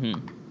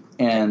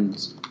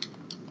 and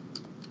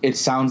it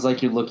sounds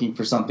like you're looking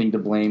for something to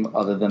blame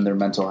other than their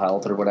mental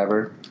health or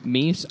whatever.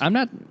 I'm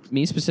not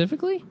me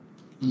specifically.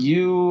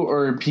 You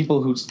or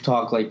people who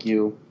talk like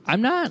you.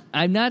 I'm not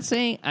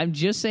saying. I'm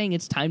just saying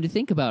it's time to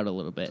think about it a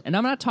little bit. And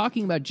I'm not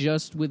talking about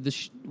just with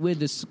this,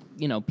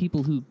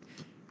 people who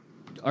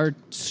are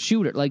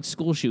like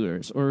school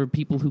shooters or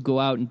people who go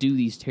out and do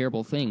these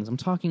terrible things. I'm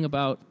talking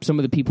about some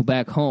of the people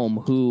back home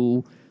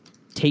who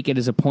take it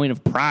as a point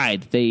of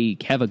pride. They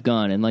have a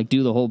gun and like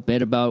do the whole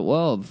bit about,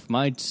 well,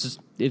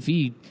 if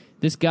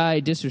this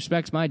guy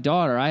disrespects my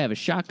daughter, I have a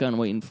shotgun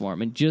waiting for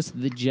him, and just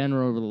the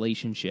general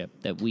relationship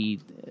that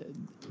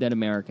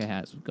America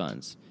has with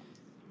guns.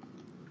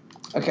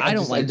 Okay, I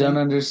don't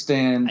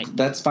understand.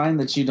 That's fine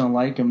that you don't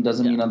like them.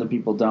 Doesn't mean other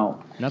people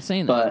don't. I'm not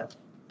saying that. But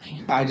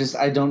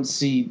I don't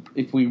see,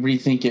 if we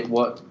rethink it,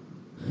 what's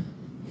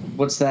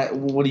that?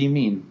 What do you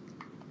mean?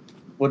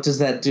 What does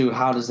that do?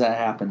 How does that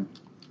happen?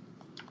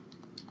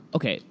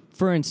 Okay,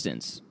 for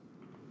instance,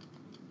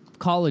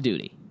 Call of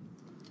Duty.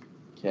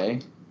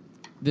 Okay.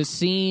 The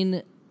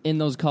scene in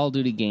those Call of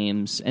Duty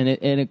games, and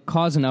it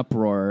caused an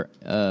uproar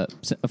a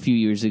few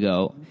years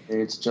ago.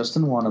 It's just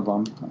in one of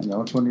them. I know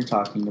which one you're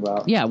talking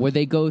about. Yeah, where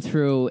they go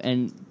through,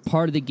 and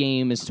part of the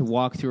game is to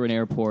walk through an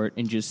airport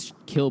and just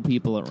kill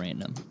people at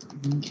random.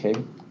 Okay.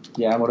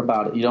 Yeah, what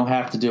about it? You don't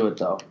have to do it,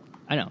 though.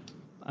 I know.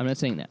 I'm not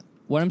saying that.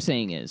 What I'm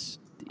saying is,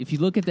 if you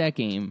look at that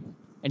game,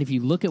 and if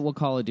you look at what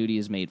Call of Duty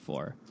is made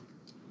for,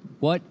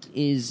 what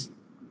do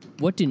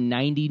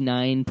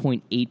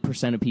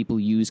 99.8% of people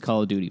use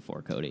Call of Duty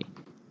for, Cody?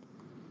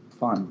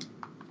 Fun.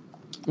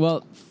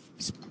 Well,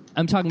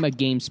 I'm talking about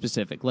game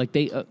specific. Like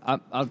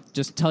I'll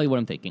just tell you what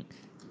I'm thinking.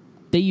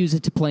 They use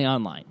it to play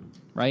online,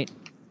 right?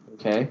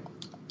 Okay.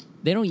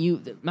 They don't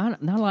use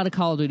not a lot of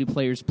Call of Duty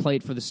players play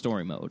it for the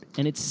story mode,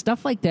 and it's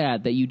stuff like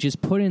that you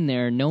just put in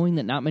there, knowing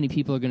that not many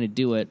people are going to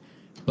do it,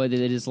 but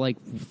it's like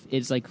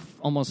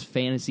almost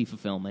fantasy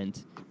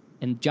fulfillment.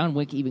 And John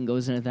Wick even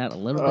goes into that a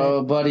little bit.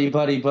 Oh, buddy.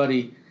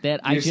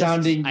 That you're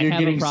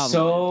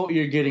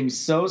getting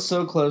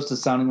so close to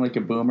sounding like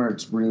a boomer.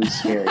 It's really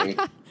scary.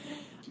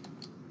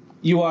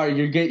 You are.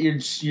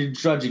 You're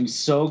judging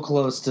so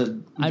close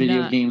to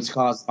video games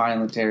cause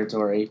violent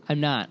territory. I'm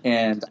not.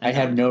 And I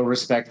have no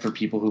respect for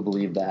people who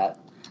believe that.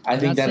 I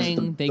think that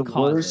is the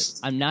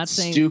worst, I'm not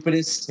saying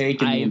stupidest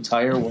take in the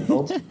entire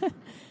world.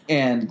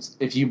 And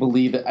if you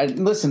believe it,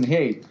 listen,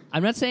 hey,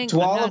 I'm not saying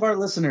to all of our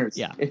listeners,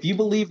 yeah. If you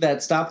believe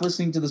that, stop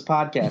listening to this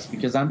podcast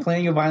because I'm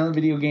playing a violent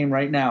video game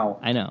right now.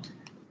 I know.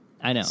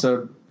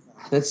 So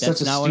that's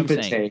such a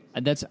stupid take.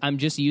 I'm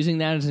just using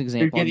that as an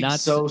example. You're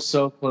getting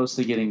so close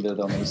to getting there,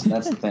 though, Mason.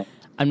 That's the thing.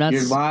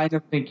 Your line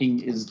of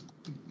thinking is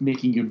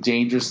making you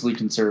dangerously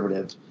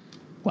conservative.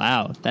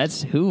 Wow,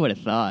 who would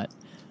have thought?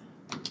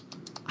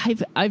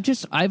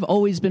 I've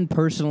always been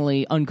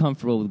personally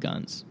uncomfortable with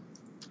guns.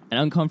 And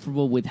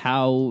uncomfortable with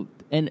how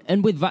and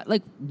with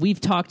like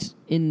we've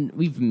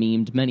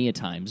memed many a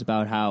times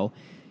about how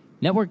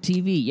network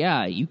TV,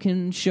 yeah, you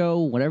can show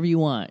whatever you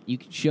want. You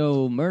can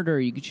show murder,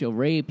 you can show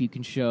rape, you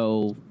can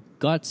show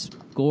guts,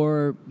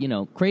 gore,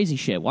 crazy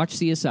shit. Watch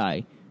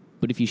CSI.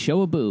 But if you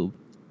show a boob,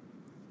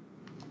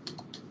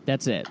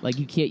 that's it. Like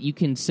you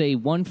can say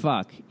one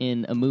fuck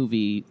in a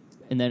movie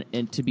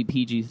and to be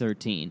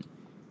PG-13.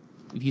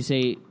 If you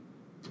say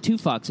two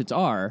fucks, it's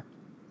R.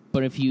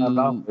 But if you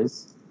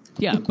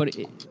yeah,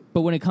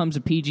 but when it comes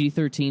to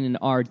PG-13 and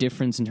R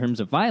difference in terms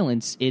of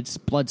violence, it's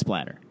blood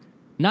splatter.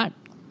 Not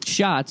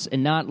shots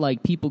and not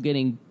like people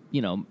getting,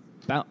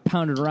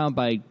 pounded around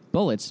by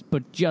bullets,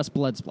 but just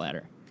blood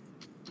splatter.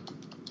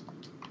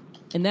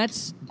 And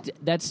that's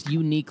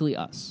uniquely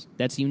us.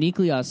 That's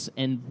uniquely us,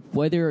 and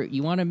whether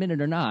you want to admit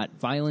it or not,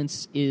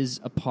 violence is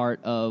a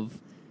part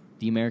of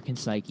the American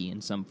psyche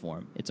in some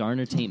form. It's our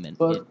entertainment.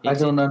 But I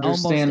don't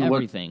understand almost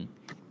everything.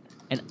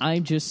 And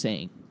I'm just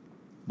saying,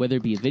 whether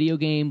it be a video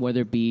game, whether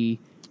it be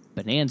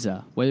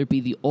Bonanza, whether it be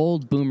the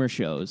old boomer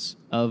shows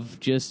of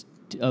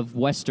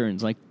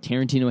westerns like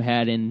Tarantino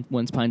had in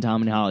Once Upon a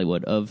Time in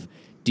Hollywood, of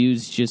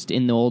dudes just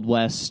in the Old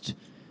West,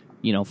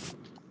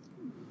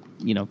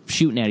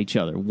 shooting at each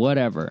other,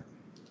 whatever.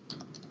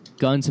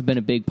 Guns have been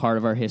a big part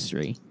of our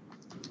history,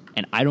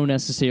 and I don't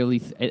necessarily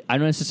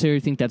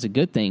think that's a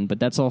good thing. But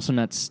that's also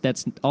not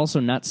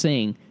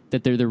saying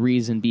that they're the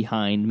reason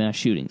behind mass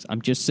shootings.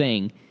 I'm just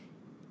saying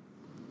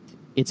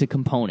it's a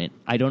component.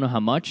 I don't know how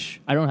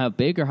much, I don't know how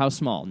big or how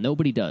small,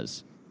 nobody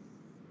does,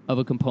 of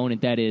a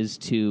component that is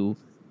to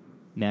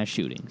mass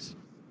shootings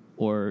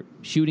or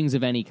shootings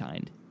of any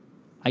kind.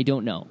 I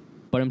don't know.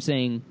 But I'm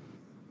saying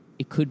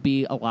it could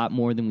be a lot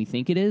more than we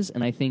think it is,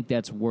 and I think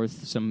that's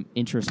worth some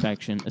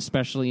introspection,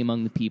 especially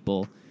among the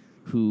people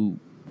who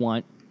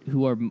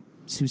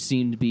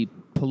seem to be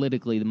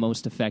politically the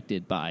most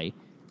affected by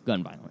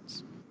gun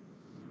violence.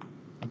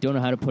 I don't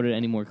know how to put it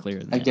any more clear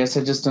than that. I guess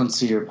I just don't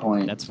see your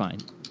point. That's fine.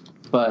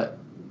 But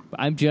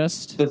I'm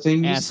just the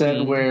thing you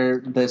said where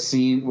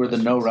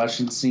the no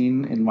Russian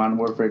scene in Modern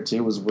Warfare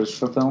 2 was wish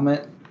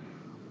fulfillment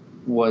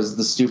was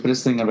the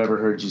stupidest thing I've ever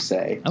heard you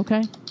say.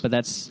 Okay, but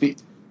that's I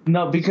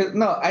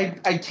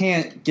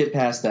can't get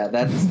past that.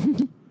 That's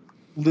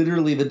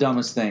literally the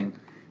dumbest thing.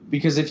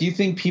 Because if you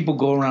think people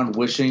go around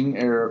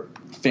wishing or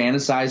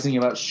fantasizing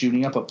about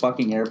shooting up a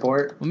fucking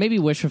airport, well, maybe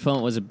Wish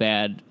Fulfillment was a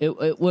bad.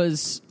 It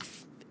was.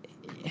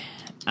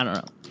 I don't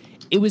know.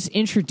 It was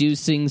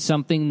introducing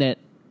something that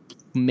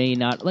may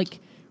not, like,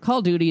 Call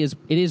of Duty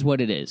is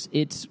what it is.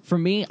 It's, for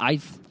me,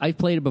 I've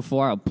played it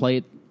before. I'll play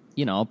it.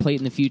 I'll play it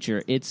in the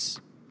future. It's,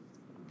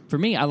 for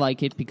me, I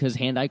like it because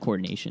hand-eye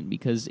coordination.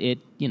 Because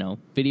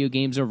video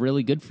games are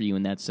really good for you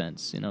in that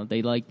sense.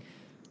 They like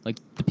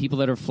the people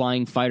that are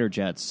flying fighter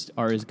jets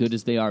are as good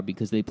as they are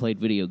because they played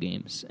video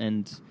games.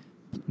 And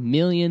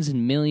millions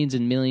and millions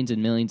and millions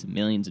and millions and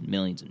millions and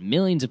millions and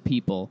millions of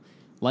people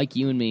like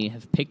you and me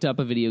have picked up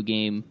a video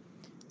game,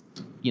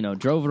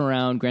 drove it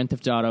around, Grand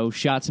Theft Auto,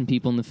 shot some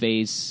people in the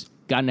face,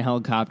 got in a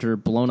helicopter,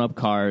 blown up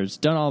cars,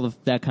 done all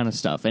of that kind of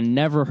stuff, and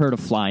never heard a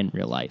fly in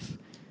real life.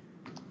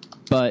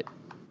 But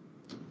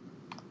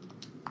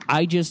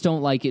I just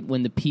don't like it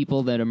when the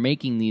people that are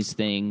making these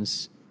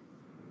things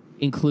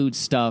include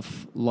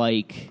stuff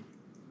like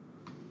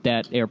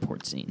that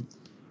airport scene.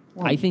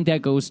 Well, I think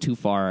that goes too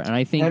far, and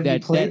I think have you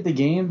played the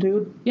game,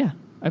 dude? Yeah,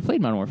 I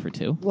played Modern Warfare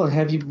 2. Well,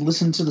 have you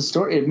listened to the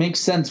story? It makes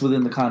sense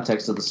within the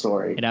context of the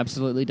story. It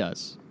absolutely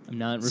does. I'm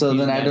not. So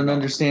then I don't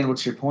understand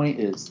what your point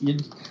is.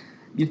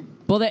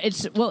 But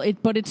it's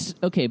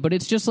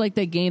just like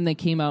that game that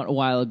came out a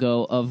while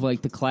ago of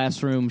like the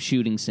classroom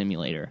shooting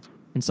simulator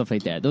and stuff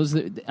like that.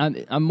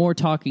 I'm more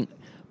talking.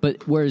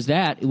 But whereas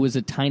it was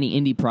a tiny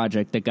indie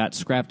project that got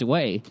scrapped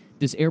away.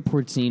 This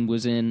airport scene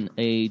was in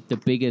the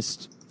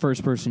biggest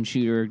first-person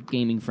shooter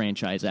gaming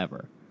franchise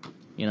ever,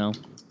 and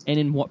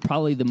in what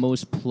probably the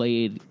most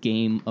played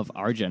game of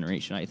our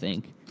generation. I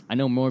think I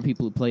know more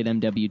people who played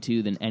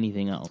MW2 than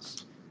anything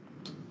else.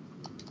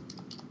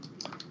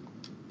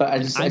 But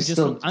I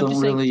still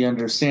don't really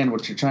understand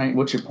what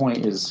your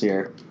point is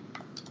here.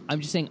 I'm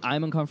just saying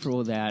I'm uncomfortable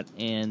with that,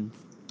 and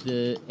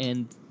the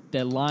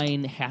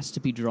line has to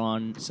be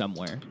drawn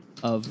somewhere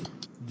of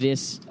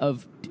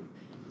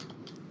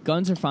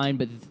guns are fine,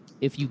 but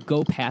if you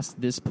go past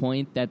this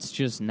point, that's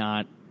just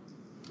not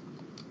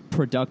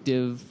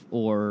productive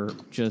or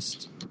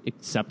just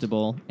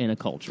acceptable in a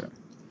culture.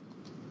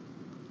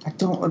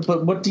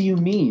 But what do you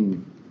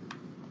mean?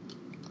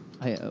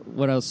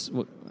 What else?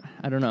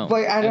 I don't know.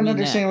 Like, I don't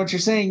understand what you're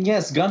saying.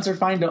 Yes, guns are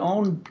fine to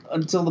own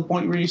until the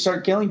point where you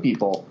start killing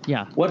people.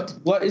 Yeah.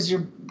 What is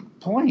your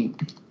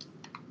point?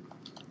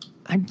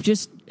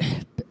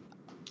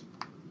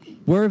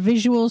 We're a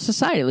visual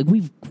society. Like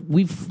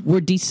we're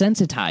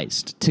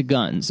desensitized to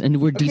guns,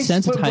 and we're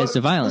desensitized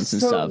to violence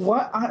and stuff.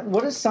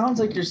 What it sounds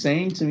like you're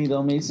saying to me,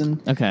 though,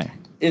 Mason,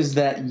 is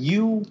that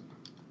you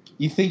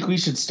think we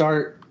should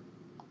start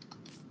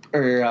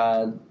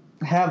or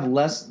have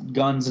less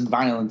guns and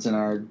violence in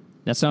our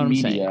That's not what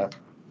media. I'm saying.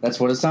 That's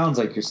what it sounds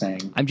like you're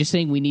saying. I'm just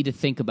saying we need to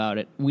think about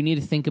it. We need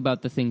to think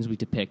about the things we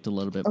depict a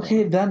little bit more.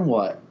 Okay, then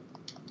what?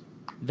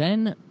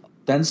 Then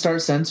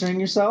start censoring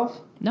yourself?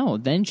 No,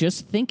 then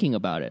just thinking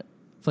about it.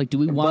 It's like, do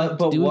we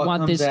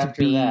want this to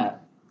be?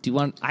 That?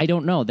 I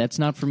don't know. That's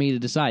not for me to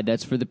decide.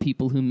 That's for the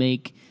people who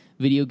make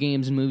video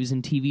games and movies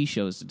and TV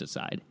shows to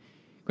decide.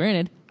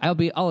 Granted,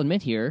 I'll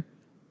admit here,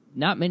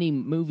 not many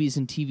movies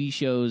and TV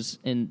shows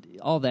and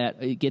all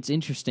that it gets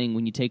interesting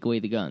when you take away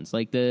the guns.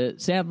 Like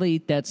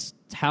sadly, that's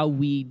how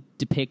we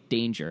depict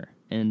danger.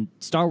 And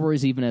Star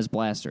Wars even has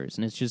blasters,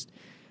 and it's just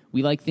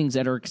we like things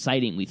that are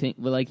exciting. We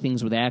like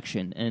things with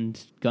action, and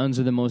guns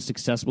are the most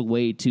accessible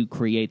way to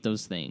create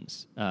those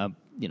things.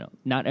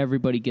 Not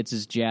everybody gets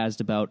as jazzed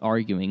about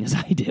arguing as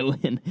I do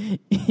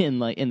in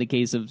the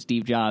case of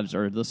Steve Jobs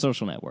or The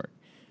Social Network.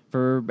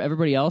 For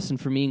everybody else, and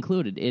for me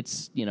included,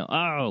 it's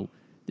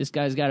this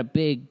guy's got a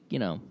big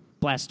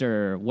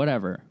blaster or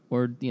whatever,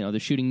 or they're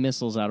shooting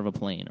missiles out of a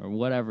plane or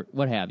whatever,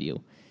 what have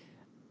you.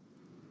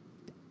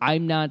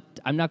 I'm not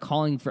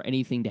calling for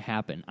anything to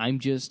happen. I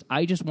just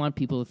want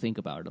people to think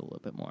about it a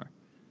little bit more.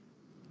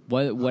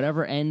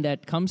 Whatever end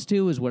that comes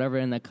to is whatever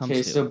end that comes to.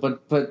 Okay, so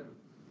but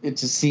it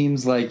just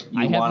seems like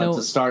you wanted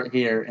to start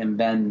here and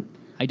then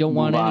I don't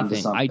want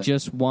anything. I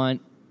just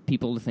want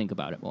people to think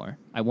about it more.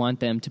 I want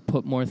them to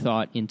put more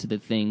thought into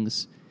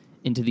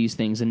these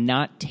things, and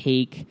not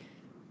take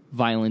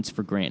violence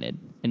for granted,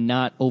 and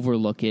not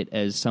overlook it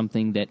as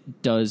something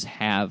that does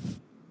have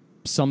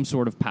some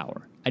sort of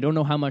power. I don't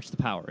know how much the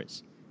power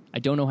is. I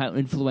don't know how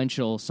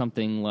influential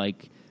something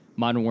like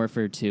Modern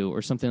Warfare 2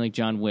 or something like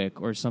John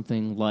Wick or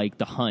something like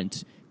The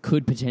Hunt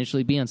could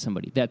potentially be on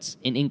somebody. That's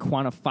an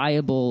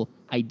inquantifiable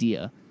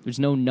idea. There's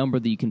no number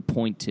that you can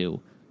point to.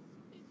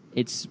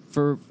 It's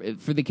for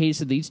the case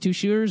of these two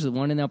shooters, the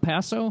one in El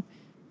Paso,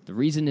 the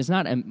reason is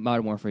not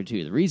Modern Warfare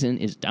 2. The reason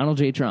is Donald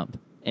J. Trump.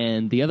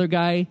 And the other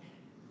guy,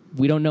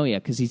 we don't know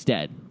yet because he's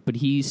dead. But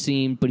he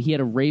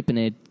had a rape and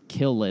a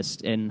kill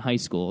list in high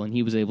school, and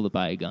he was able to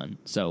buy a gun.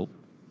 So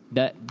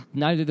that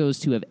neither of those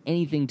two have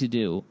anything to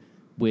do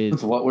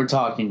with what we're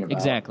talking about.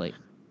 Exactly.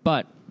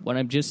 But when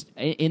I'm just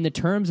in the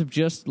terms of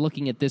just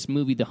looking at this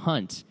movie, The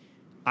Hunt,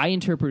 I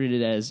interpreted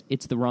it as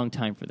it's the wrong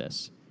time for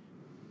this.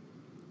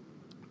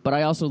 But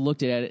I also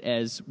looked at it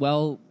as,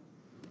 well,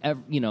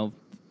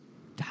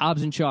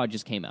 Hobbs and Shaw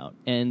just came out,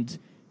 and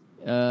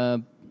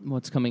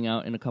what's coming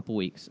out in a couple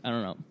weeks. I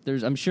don't know.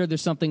 I'm sure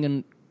there's something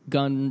in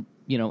gun,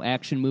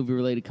 action movie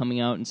related coming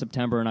out in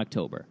September and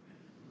October.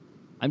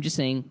 I'm just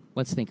saying,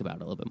 let's think about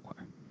it a little bit more.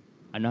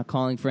 I'm not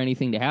calling for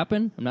anything to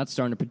happen. I'm not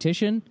starting a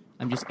petition.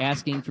 I'm just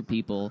asking for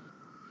people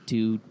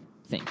to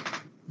think.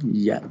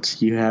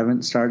 Yet. You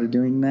haven't started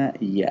doing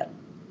that yet.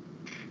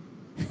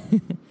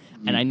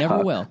 And I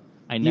never will.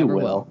 I never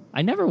will.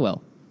 I never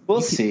will.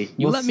 We'll see.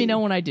 You let me know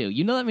when I do.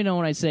 You let me know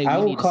when I say I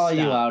we will need to call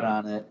you stop. out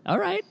on it. All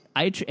right.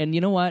 And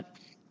you know what?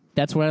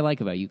 That's what I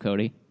like about you,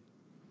 Cody.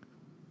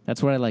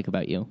 That's what I like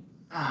about you.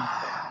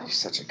 You're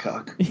such a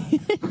cock.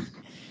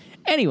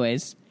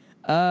 Anyways,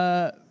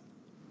 I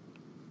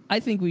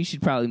think we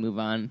should probably move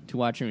on to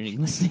watching,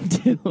 reading, listening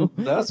to.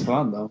 That was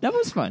fun, though. That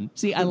was fun.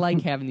 See, I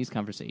like having these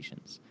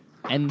conversations.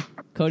 And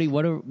Cody,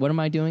 what am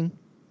I doing?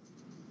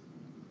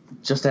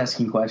 Just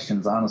asking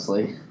questions,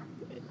 honestly.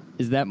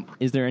 Is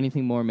there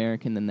anything more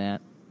American than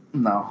that?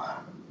 No.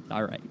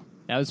 All right.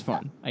 That was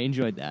fun. I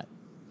enjoyed that.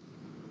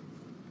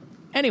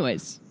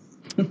 Anyways,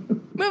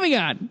 moving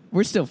on.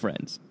 We're still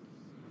friends.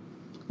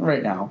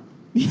 Right now.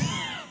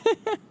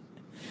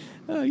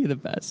 Oh, you're the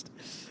best.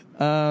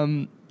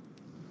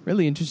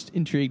 Really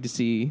intrigued to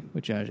see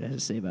what Josh has to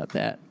say about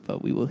that,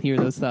 but we will hear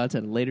those thoughts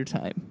at a later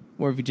time.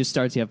 Or if he just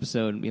starts the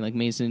episode and be like,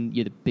 Mason,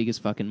 you're the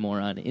biggest fucking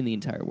moron in the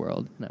entire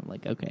world. And I'm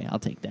like, okay, I'll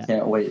take that.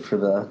 Can't wait for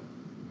the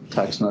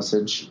text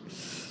message.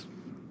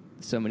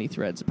 So many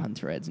threads upon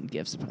threads and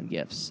gifs upon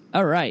gifs.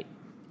 All right.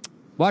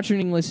 Watching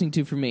and listening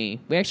to for me.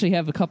 We actually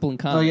have a couple in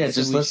common. Oh, yeah,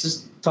 let's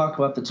just talk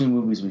about the 2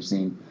 movies we've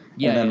seen.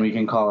 Yeah, and then we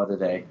can call it a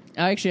day.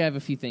 I actually have a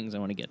few things I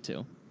want to get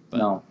to. But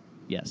No.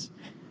 Yes.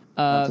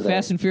 Not today.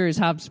 Fast and Furious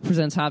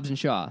presents Hobbs and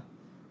Shaw.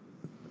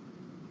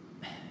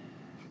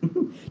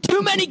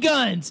 Too many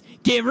guns!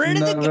 Get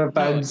rid of the guns!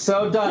 I'm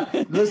so done.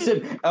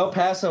 Listen, El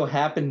Paso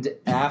happened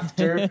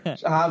after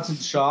Hobbs and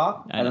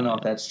Shaw. I don't know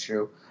if that's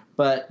true.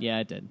 But Yeah,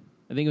 it did.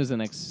 I think it was the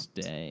next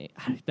day.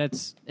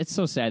 It's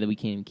so sad that we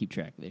can't even keep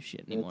track of this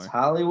shit anymore. it's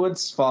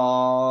Hollywood's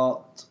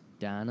fault.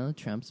 Donald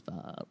Trump's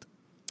fault.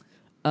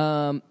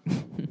 By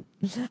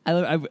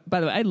the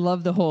way, I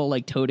love the whole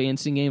like toe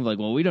dancing game. Like,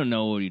 well, we don't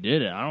know what he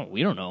did.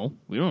 We don't know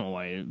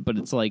why. But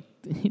it's like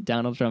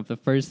Donald Trump. The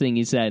first thing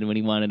he said when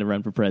he wanted to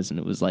run for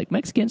president was like,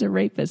 Mexicans are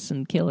rapists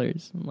and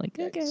killers. I'm like,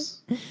 okay,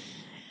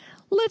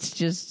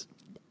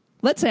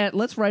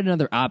 let's write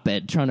another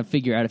op-ed trying to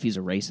figure out if he's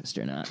a racist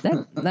or not.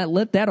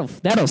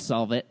 That'll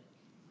solve it.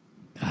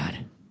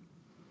 God.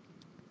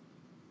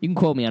 You can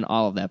quote me on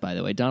all of that, by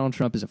the way. Donald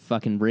Trump is a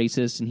fucking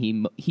racist,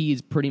 and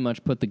he's pretty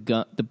much put the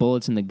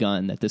bullets in the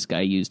gun that this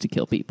guy used to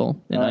kill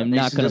people. And I'm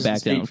not going to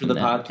back down from for the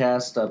that.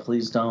 podcast.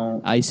 Please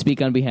don't. I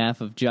speak on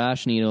behalf of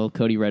Josh Needle,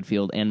 Cody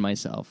Redfield, and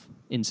myself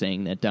in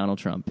saying that Donald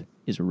Trump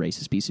is a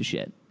racist piece of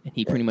shit, and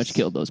he pretty much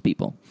killed those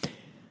people.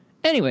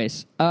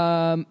 Anyways,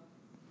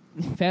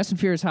 Fast and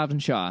Furious, Hobbs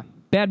and Shaw,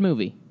 bad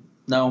movie.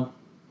 No,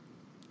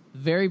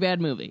 very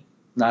bad movie.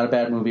 not a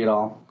bad movie at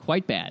all.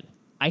 Quite bad.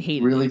 I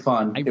hated Really it.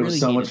 fun. It was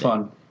so much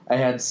fun. I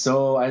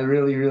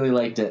really, really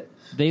liked it.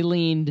 They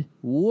leaned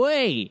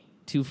way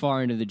too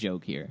far into the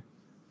joke here.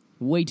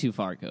 Way too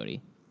far,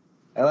 Cody.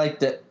 I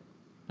liked it.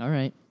 All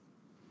right.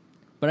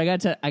 But I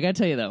got to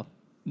tell you, though,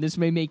 this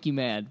may make you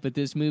mad, but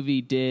this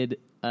movie did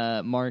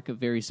mark a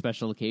very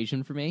special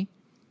occasion for me.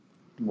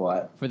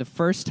 What? For the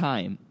first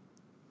time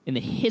in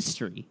the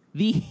history,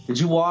 Did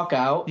you walk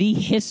out? the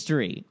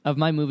history of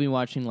my movie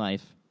watching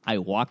life, I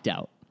walked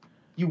out.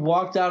 You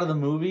walked out of the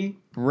movie?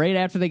 Right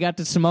after they got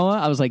to Samoa,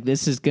 I was like,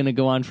 this is going to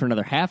go on for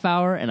another half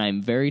hour, and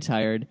I'm very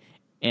tired.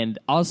 And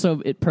also,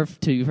 to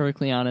be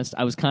perfectly honest,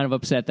 I was kind of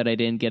upset that I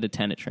didn't get a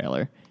Tenet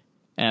trailer.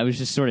 And I was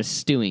just sort of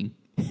stewing.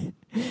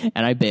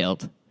 And I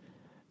bailed.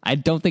 I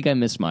don't think I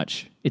missed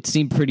much. It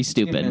seemed pretty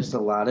stupid. You missed a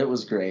lot. It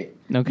was great.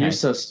 Okay. You're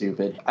so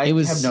stupid. I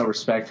have no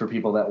respect for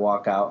people that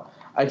walk out.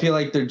 I feel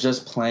like they're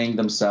just playing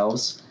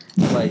themselves.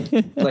 Like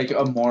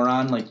a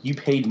moron. Like, you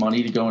paid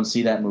money to go and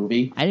see that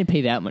movie. I didn't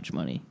pay that much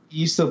money.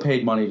 You still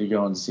paid money to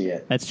go and see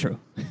it. That's true.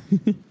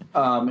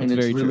 And it's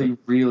very really, true.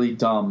 really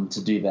dumb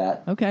to do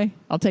that. Okay,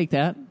 I'll take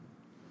that.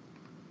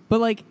 But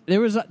like,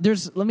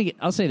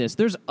 I'll say this.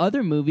 There's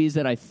other movies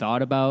that I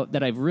thought about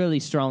that I've really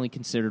strongly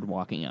considered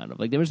walking out of.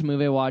 Like, there was a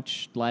movie I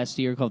watched last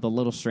year called The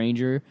Little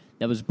Stranger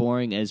that was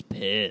boring as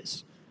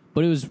piss.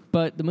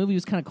 But the movie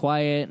was kind of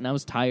quiet, and I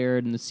was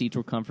tired, and the seats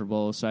were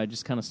comfortable, so I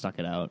just kind of stuck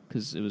it out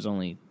because it was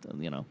only,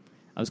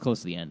 I was close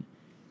to the end.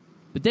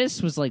 But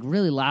this was like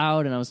really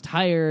loud, and I was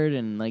tired,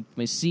 and like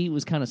my seat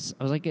was I was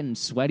like getting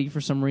sweaty for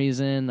some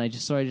reason. I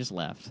just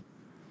left.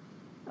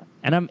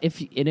 And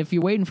if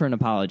you're waiting for an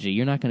apology,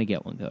 you're not going to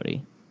get one,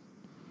 Cody.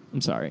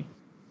 I'm sorry.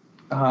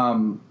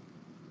 I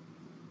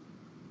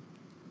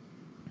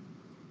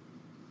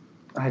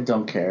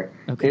don't care.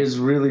 Okay. It is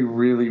really,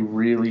 really,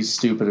 really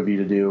stupid of you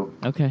to do.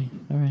 Okay,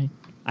 all right.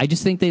 I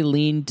just think they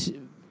leaned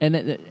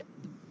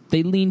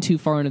too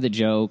far into the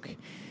joke,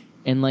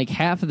 and like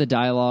half of the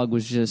dialogue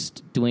was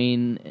just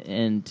Dwayne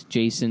and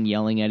Jason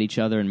yelling at each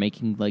other and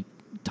making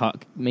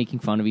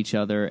fun of each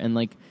other, and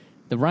like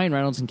the Ryan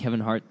Reynolds and Kevin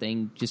Hart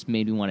thing just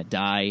made me want to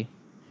die.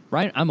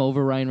 I'm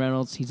over Ryan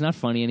Reynolds. He's not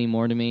funny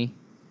anymore to me.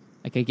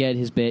 Like, I get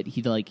his bit.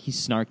 He's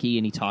snarky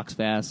and he talks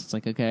fast. It's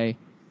like, okay.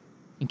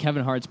 And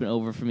Kevin Hart's been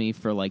over for me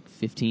for like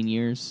 15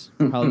 years,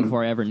 probably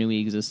before I ever knew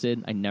he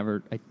existed.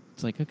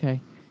 It's like,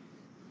 okay.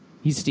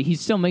 He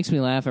still makes me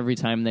laugh every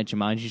time in that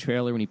Jumanji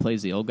trailer when he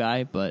plays the old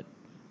guy, but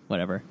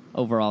whatever.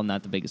 Overall,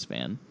 not the biggest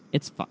fan.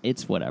 It's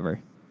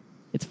whatever.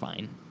 It's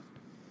fine.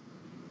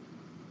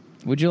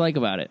 What'd you like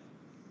about it?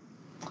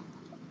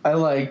 I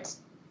liked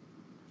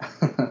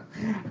The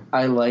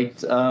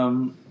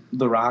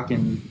Rock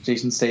and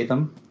Jason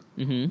Statham.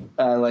 Mm-hmm.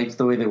 I liked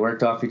the way they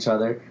worked off each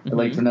other. Mm-hmm. I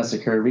liked Vanessa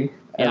Kirby.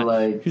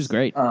 Yeah, she was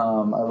great.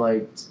 I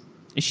liked.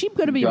 Is she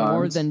going to be Guns.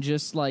 more than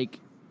just like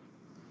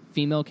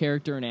female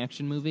character in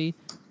action movie?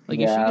 Like,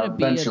 is she Yeah, going to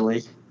be?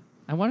 eventually.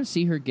 I want to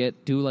see her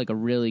do like a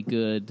really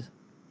good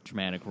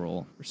dramatic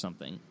role or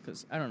something,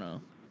 because I don't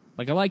know.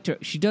 Like, I liked her.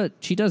 She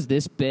does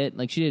this bit,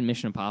 like she did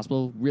Mission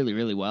Impossible really,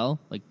 really well,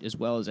 like as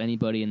well as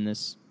anybody in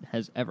this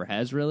has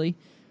really.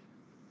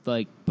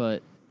 Like,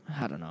 but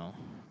I don't know.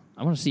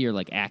 I want to see her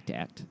like act.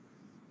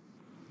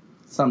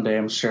 Someday,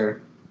 I'm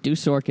sure. Do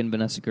Sorkin,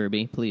 Vanessa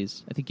Kirby,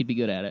 please. I think you'd be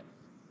good at it.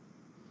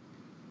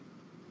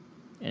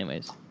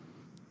 Anyways,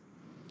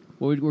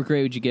 what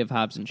grade would you give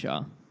Hobbs and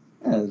Shaw?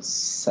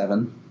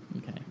 7.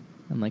 Okay,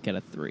 I'm like at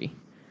a 3.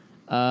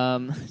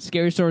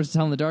 Scary Stories to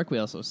Tell in the Dark we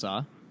also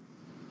saw.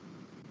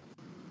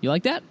 You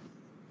like that?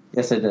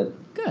 Yes, I did.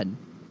 Good.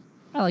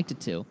 I liked it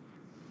too.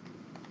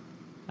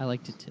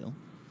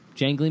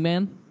 Jangly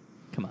Man?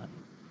 Come on.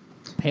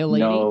 Pale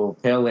Lady? No,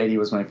 Pale Lady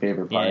was my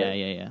favorite part.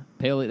 Yeah.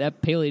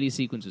 That Pale Lady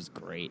sequence is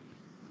great.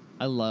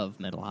 I love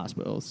mental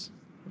hospitals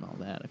and all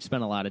that. I've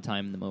spent a lot of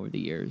time in them over the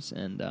years,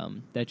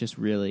 and that just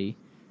really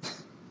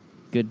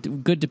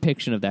good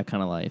depiction of that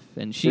kind of life.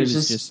 And she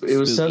was just it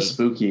was so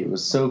spooky. It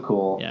was so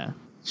cool. Yeah.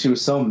 She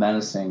was so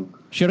menacing.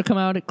 Should have come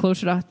out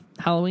closer to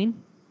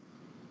Halloween?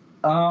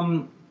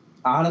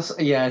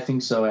 Honestly, yeah, I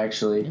think so,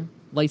 actually. Yeah.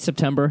 Late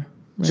September.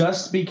 Right?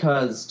 Just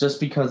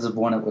because of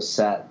when it was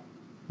set.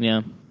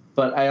 Yeah.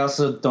 But I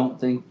also don't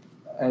think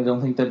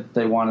that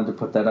they wanted to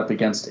put that up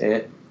against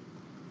It.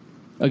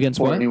 Against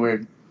or what?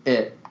 Anywhere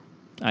It.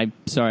 I'm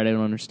sorry, I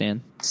don't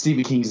understand.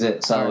 Stephen King's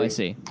It, sorry. Oh, I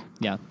see.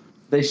 Yeah.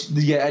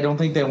 I don't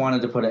think they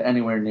wanted to put it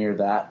anywhere near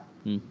that.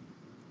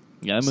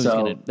 Yeah, that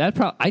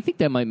movie's I think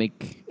that might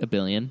make $1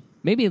 billion.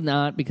 Maybe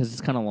not because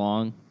it's kind of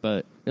long,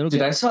 but it'll.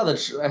 Dude, I saw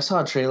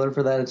a trailer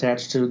for that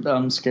attached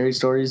to Scary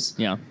Stories.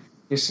 Yeah.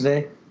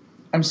 Yesterday,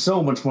 I'm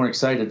so much more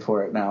excited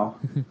for it now.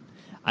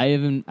 I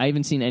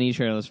haven't seen any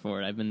trailers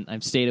for it.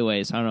 I've stayed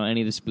away, so I don't know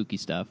any of the spooky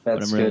stuff.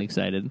 But I'm really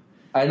excited.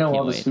 I know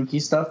all the spooky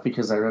stuff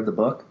because I read the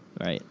book.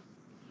 Right.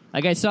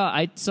 Like I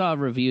saw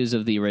reviews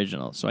of the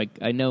original, so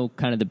I know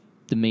kind of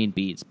the main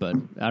beats, but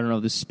I don't know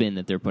the spin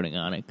that they're putting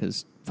on it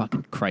because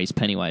fucking Christ,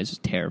 Pennywise is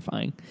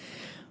terrifying.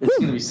 It's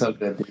gonna be so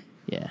good, dude.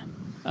 Yeah.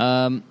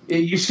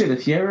 You should,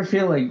 if you ever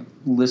feel like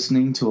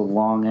listening to a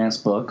long ass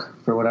book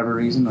for whatever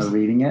reason or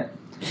reading it.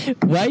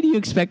 Why do you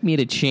expect me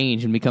to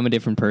change and become a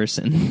different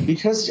person?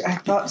 Because I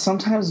thought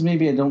sometimes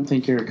maybe I don't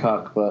think you're a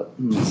cuck, but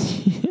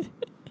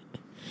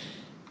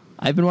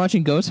I've been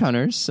watching Ghost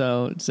Hunters,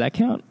 so does that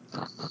count?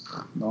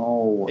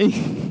 No.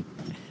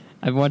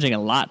 I've been watching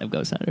a lot of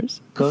Ghost Hunters.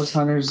 Ghost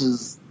Hunters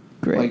is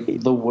great.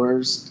 Like the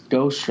worst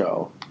ghost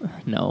show.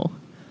 No.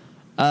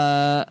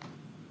 I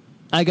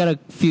got a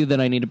few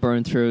that I need to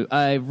burn through.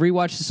 I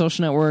rewatched The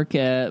Social Network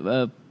at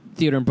a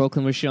theater in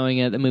Brooklyn was showing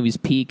it. The movie's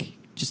peak.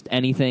 Just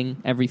anything,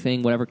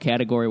 everything, whatever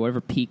category,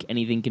 whatever peak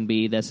anything can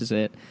be, this is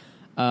it.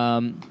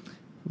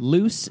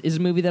 Loose is a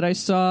movie that I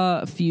saw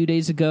a few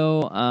days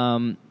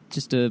ago.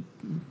 Just a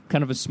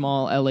kind of a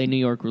small LA, New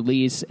York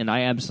release, and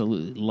I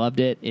absolutely loved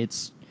it.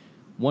 It's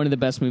one of the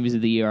best movies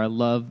of the year. I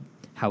love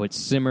how it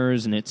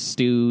simmers and it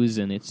stews,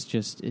 and it's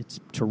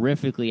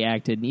terrifically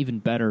acted, and even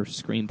better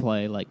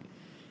screenplay. Like,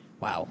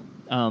 wow.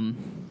 I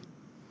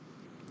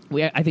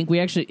think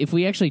if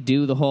we actually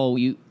do the whole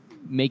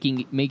make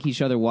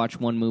each other watch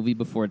one movie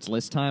before it's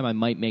list time, I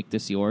might make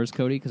this yours,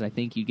 Cody, because I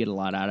think you get a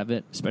lot out of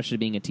it, especially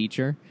being a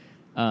teacher.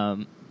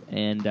 I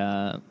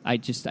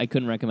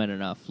couldn't recommend it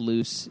enough.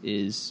 Loose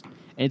is,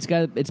 and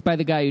it's by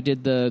the guy who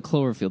did the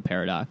Cloverfield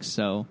Paradox.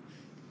 So,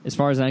 as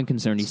far as I'm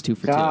concerned, he's 2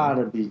 for 2.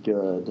 Gotta be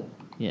good.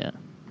 Yeah,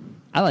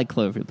 I like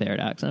Cloverfield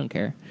Paradox. I don't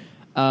care.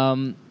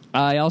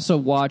 I also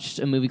watched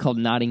a movie called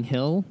Notting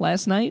Hill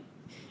last night.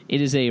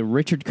 It is a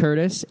Richard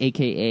Curtis,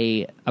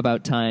 a.k.a.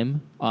 About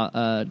Time,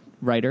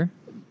 writer,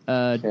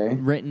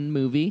 written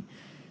movie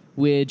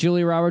with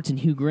Julia Roberts and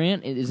Hugh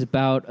Grant. It is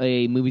about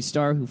a movie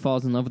star who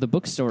falls in love with a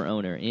bookstore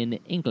owner in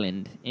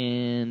England,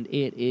 and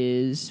it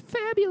is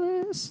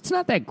fabulous. It's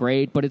not that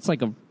great, but it's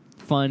like a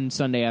fun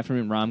Sunday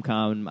afternoon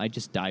rom-com. I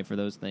just die for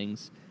those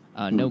things.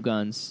 No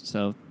guns,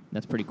 so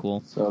that's pretty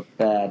cool. So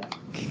bad.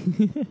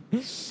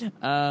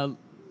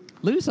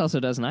 Loose also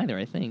doesn't either,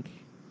 I think.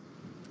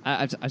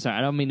 I'm sorry,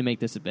 I don't mean to make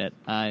this a bit.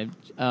 And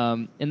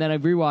then I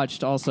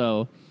rewatched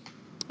also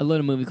a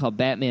little movie called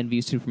Batman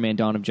v Superman: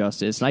 Dawn of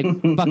Justice. And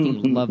I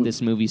fucking love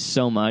this movie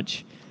so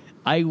much.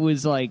 I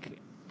was like,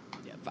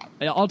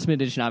 Ultimate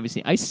Edition,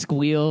 obviously. I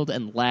squealed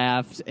and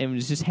laughed and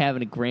was just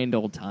having a grand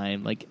old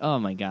time. Like, oh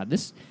my god,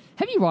 this.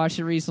 Have you watched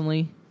it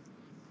recently?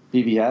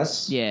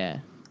 BBS? Yeah.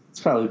 It's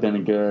probably been a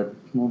good.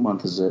 What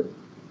month is it?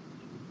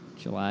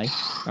 July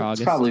or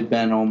August? It's probably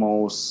been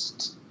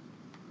almost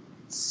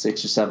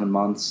 6 or 7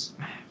 months.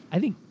 I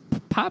think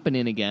popping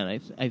in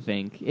again. I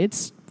think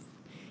it's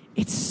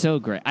so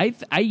great.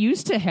 I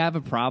used to have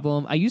a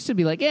problem. I used to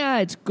be like, yeah,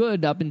 it's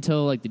good up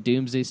until like the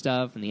Doomsday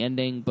stuff and the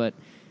ending, but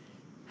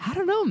I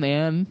don't know,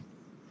 man.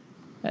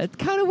 It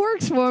kind of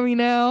works for me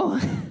now.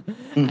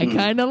 I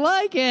kind of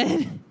like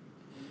it.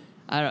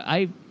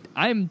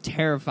 I'm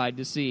terrified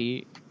to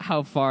see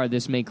how far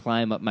this may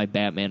climb up my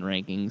Batman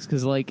rankings,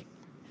 because like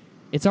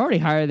it's already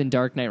higher than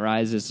Dark Knight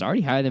Rises. It's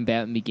already higher than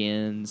Batman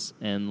Begins,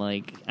 and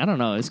like I don't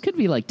know. This could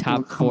be like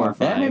top 4 or 5.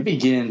 Batman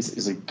Begins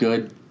is a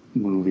good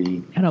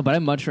movie. I know, but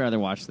I'd much rather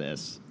watch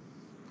this.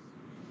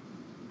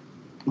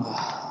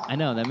 I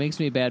know that makes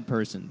me a bad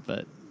person,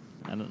 but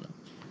I don't know.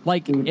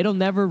 Like it'll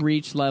never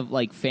reach level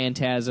like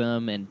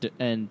Phantasm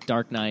and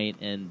Dark Knight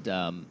and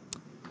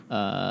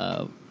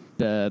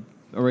the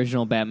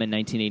original Batman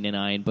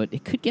 1989, but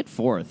it could get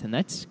 4th, and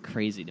that's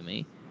crazy to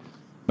me.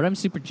 But I'm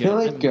super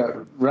jealous. I feel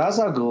like Ra's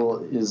al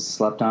Ghul is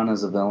slept on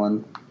as a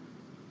villain,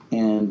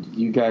 and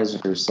you guys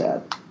are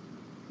sad.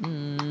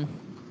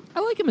 I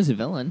like him as a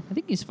villain. I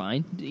think he's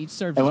fine. He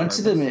serves. I went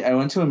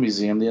to a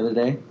museum the other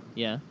day.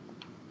 Yeah.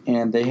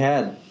 And they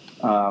had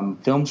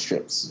film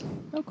strips.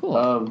 Oh, cool.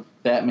 Of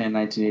Batman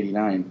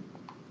 1989.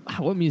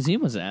 What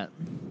museum was that?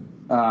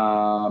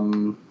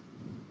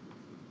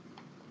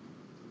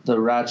 The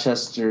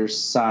Rochester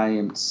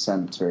Science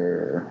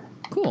Center.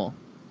 Cool.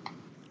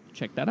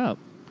 Check that out.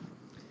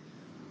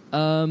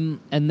 And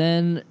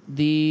then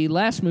the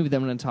last movie that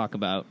I'm going to talk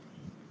about,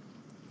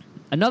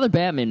 another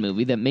Batman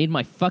movie that made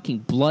my fucking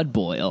blood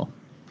boil,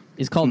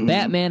 is called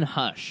Batman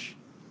Hush.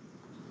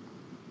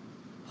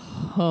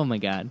 Oh my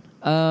god.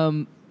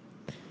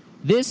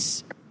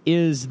 This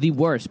is the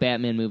worst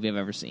Batman movie I've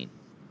ever seen.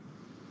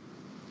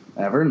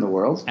 Ever in the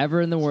world?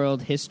 Ever in the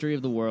world. History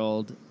of the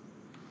world.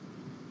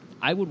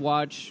 I would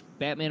watch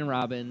Batman and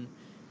Robin,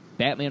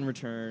 Batman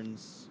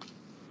Returns.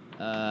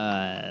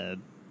 I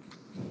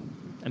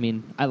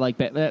mean, I like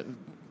Batman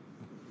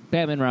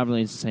and Robin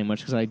Reigns the same much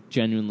because I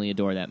genuinely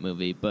adore that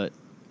movie. But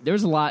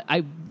there's a lot.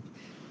 I'd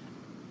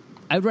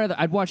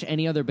watch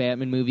any other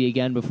Batman movie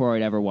again before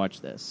I'd ever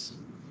watch this.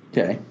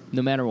 Okay.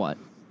 No matter what.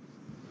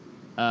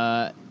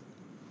 I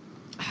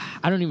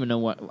don't even know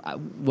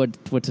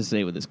what to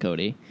say with this,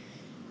 Cody.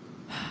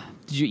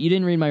 You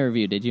didn't read my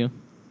review, did you?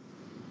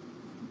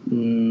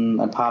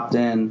 I popped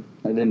in.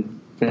 I didn't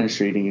finish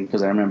reading it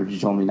because I remembered you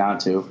told me not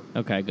to.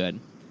 Okay, good.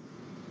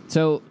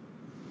 So,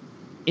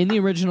 in the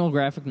original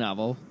graphic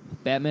novel,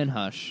 Batman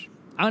Hush,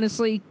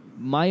 honestly,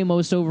 my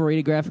most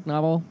overrated graphic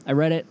novel. I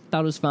read it,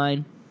 thought it was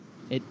fine.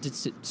 It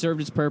served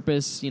its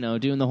purpose,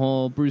 doing the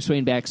whole Bruce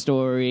Wayne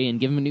backstory and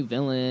give him a new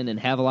villain and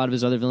have a lot of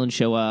his other villains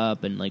show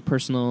up and like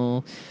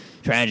personal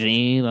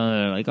tragedy,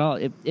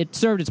 it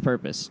served its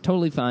purpose.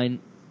 Totally fine.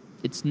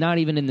 It's not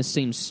even in the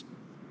same.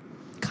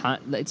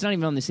 It's not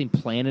even on the same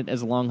planet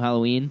as Long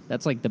Halloween.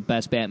 That's like the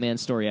best Batman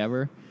story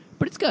ever.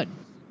 But it's good.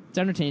 It's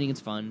entertaining. It's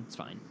fun. It's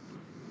fine.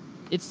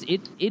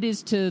 It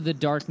is to the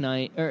Dark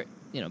Knight, or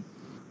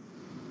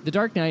the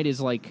Dark Knight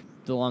is like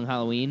the Long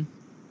Halloween,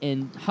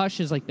 and Hush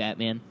is like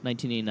Batman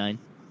 1989.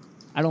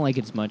 I don't like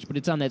it as much, but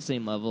it's on that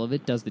same level of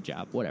it does the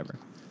job. Whatever.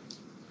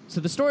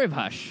 So the story of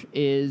Hush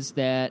is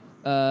that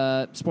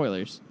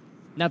spoilers,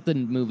 not the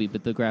movie,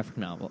 but the graphic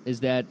novel,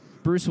 is that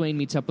Bruce Wayne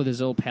meets up with his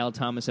old pal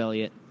Thomas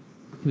Elliot,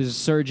 who's a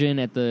surgeon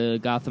at the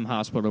Gotham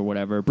Hospital or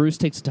whatever. Bruce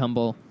takes a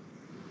tumble,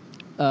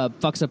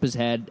 fucks up his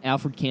head.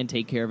 Alfred can't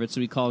take care of it,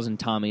 so he calls in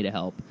Tommy to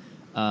help.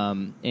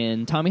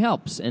 And Tommy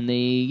helps, and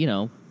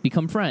they,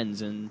 become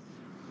friends and,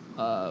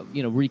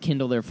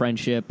 rekindle their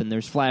friendship. And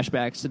there's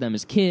flashbacks to them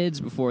as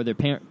kids before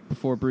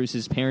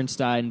Bruce's parents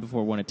died and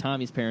before one of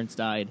Tommy's parents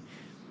died.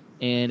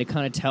 And it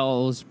kind of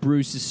tells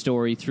Bruce's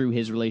story through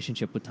his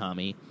relationship with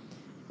Tommy.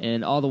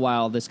 And all the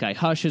while, this guy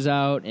Hush is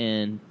out,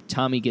 and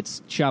Tommy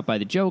gets shot by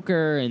the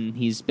Joker, and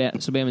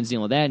so Batman's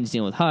dealing with that, and he's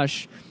dealing with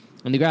Hush.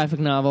 In the graphic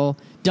novel,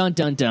 dun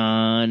dun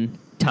dun,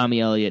 Tommy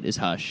Elliott is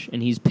Hush,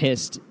 and he's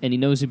pissed, and he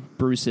knows who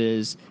Bruce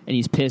is, and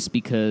he's pissed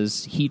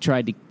because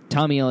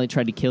Tommy Elliott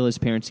tried to kill his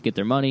parents to get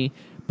their money,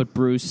 but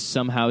Bruce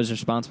somehow is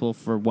responsible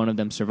for one of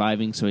them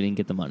surviving, so he didn't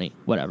get the money.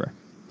 Whatever.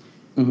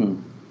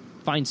 Mm-hmm.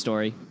 Fine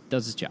story,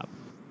 does his job.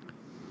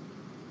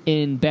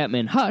 In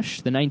Batman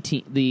Hush, the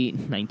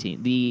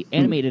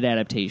animated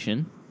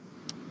adaptation,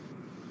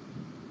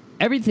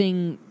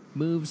 everything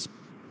moves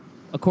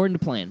according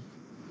to plan.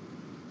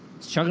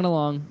 It's chugging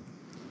along.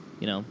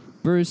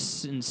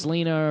 Bruce and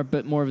Selina are a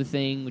bit more of a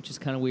thing, which is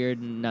kind of weird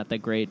and not that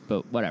great,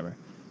 but whatever.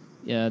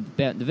 The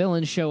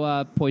villains show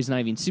up, Poison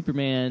Ivy and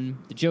Superman.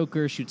 The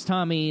Joker shoots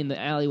Tommy in the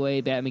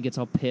alleyway. Batman gets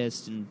all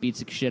pissed and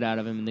beats the shit out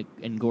of him,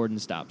 and Gordon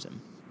stops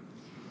him.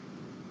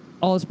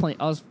 All's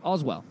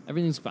well.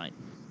 Everything's fine.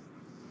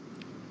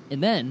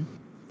 And then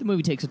the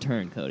movie takes a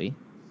turn, Cody.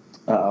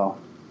 Uh-oh.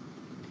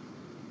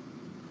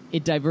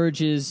 It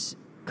diverges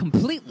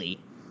completely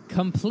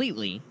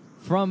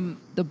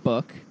from the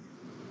book.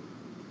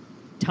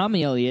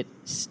 Tommy Elliot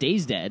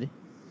stays dead.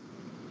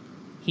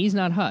 He's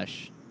not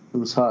Hush.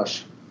 Who's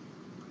Hush?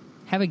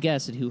 Have a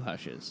guess at who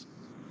Hush is.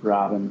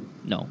 Robin.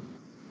 No.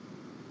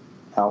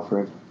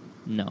 Alfred.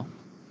 No.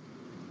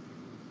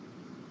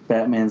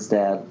 Batman's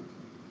dad.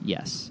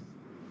 Yes.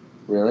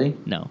 Really?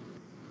 No.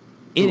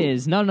 It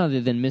is none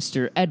other than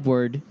Mr.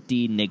 Edward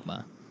D.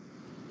 Nygma.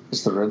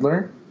 It's the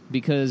Riddler?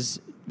 Because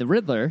the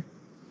Riddler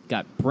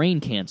got brain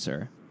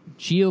cancer.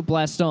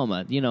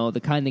 Glioblastoma. You know,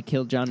 the kind that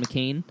killed John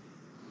McCain.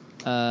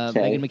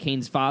 Meghan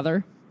McCain's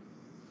father.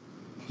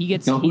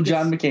 Know who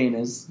John McCain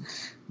is.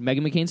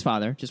 Meghan McCain's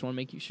father. Just want to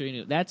make sure you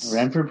knew. That's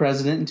ran for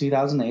president in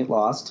 2008,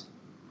 lost.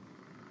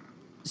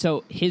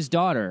 So his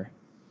daughter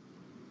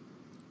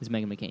is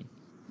Meghan McCain.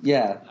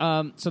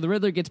 Yeah. So the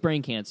Riddler gets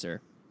brain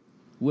cancer.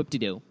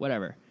 Whoop-de-doo.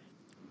 Whatever.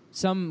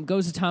 Some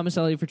goes to Thomas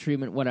Elliot for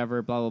treatment,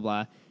 whatever, blah, blah,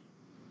 blah.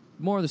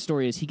 More of the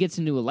story is he gets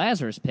into a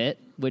Lazarus pit,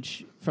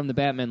 which, from the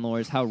Batman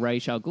lore, is how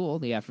Ra's al Ghul,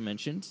 the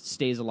aforementioned,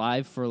 stays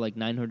alive for like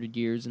 900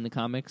 years in the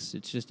comics.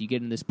 It's just you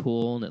get in this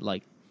pool and it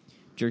like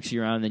jerks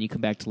you around, and then you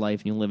come back to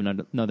life and you live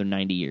another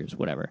 90 years,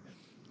 whatever.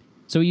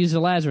 So he uses a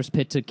Lazarus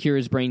pit to cure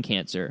his brain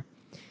cancer.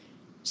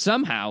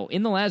 Somehow,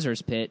 in the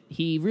Lazarus pit,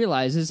 he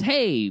realizes,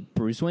 hey,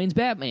 Bruce Wayne's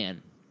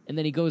Batman. And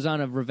then he goes on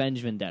a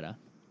revenge vendetta,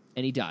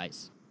 and he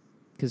dies.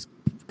 Because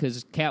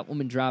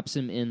Catwoman drops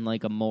him in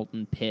like a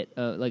molten pit,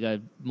 like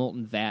a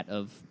molten vat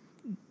of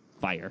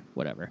fire,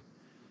 whatever.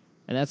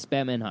 And that's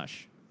Batman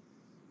Hush.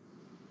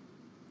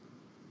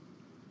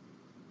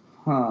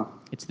 Huh.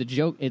 It's the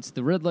joke. It's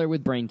the Riddler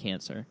with brain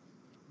cancer.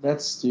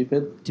 That's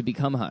stupid. To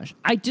become Hush.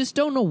 I just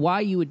don't know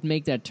why you would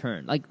make that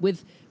turn. Like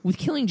with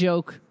Killing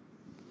Joke,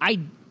 a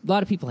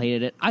lot of people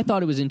hated it. I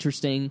thought it was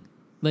interesting.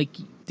 Like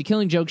the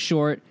Killing Joke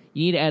short,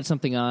 you need to add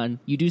something on.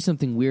 You do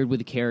something weird with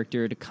the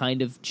character to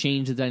kind of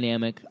change the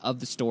dynamic of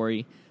the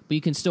story, but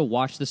you can still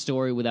watch the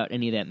story without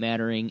any of that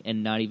mattering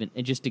and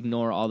just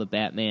ignore all the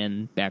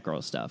Batman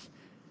Batgirl stuff.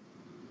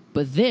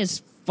 But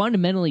this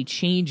fundamentally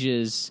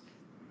changes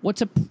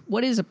what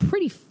is a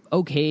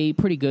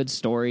pretty good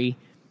story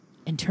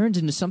and turns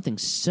into something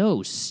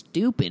so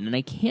stupid, and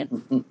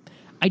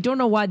I don't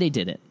know why they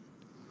did it.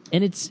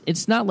 And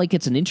it's not like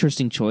it's an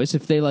interesting choice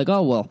if they like,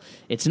 oh well,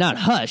 it's not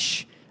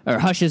Hush or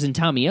Hush isn't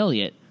Tommy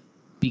Elliot,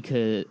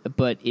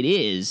 but it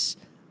is.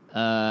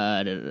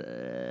 I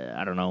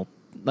don't know.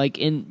 Like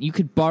you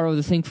could borrow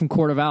the thing from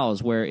Court of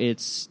Owls where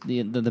it's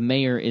the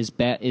mayor is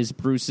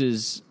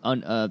Bruce's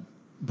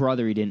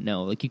brother he didn't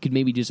know. Like you could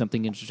maybe do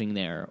something interesting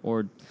there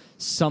or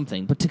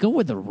something. But to go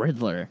with the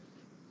Riddler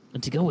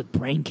and to go with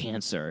brain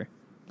cancer,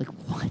 like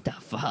what the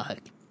fuck?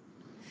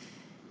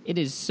 It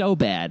is so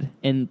bad,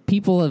 and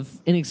people have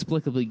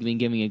inexplicably been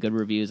giving it good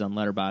reviews on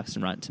Letterboxd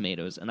and Rotten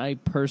Tomatoes, and I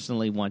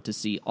personally want to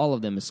see all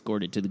of them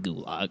escorted to the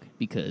gulag,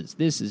 because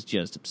this is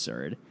just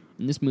absurd,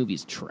 and this movie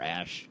is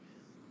trash.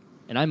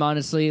 And I'm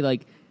honestly,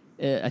 like,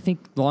 I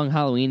think Long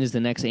Halloween is the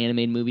next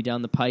animated movie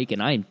down the pike,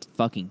 and I'm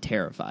fucking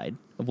terrified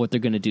of what they're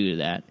going to do to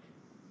that.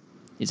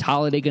 Is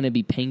Holiday going to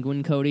be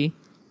Penguin, Cody?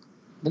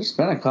 There's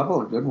been a couple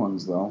of good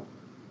ones, though.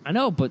 I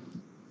know, but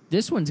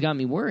this one's got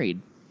me worried.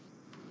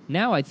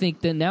 Now I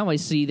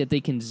see that they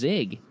can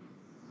zig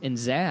and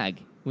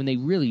zag when they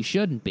really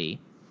shouldn't be.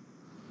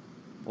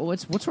 Well,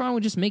 what's wrong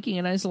with just making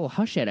a nice little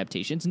Hush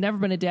adaptation? It's never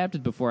been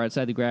adapted before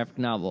outside the graphic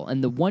novel,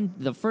 and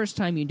the first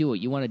time you do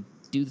it, you want to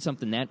do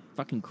something that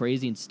fucking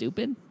crazy and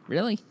stupid?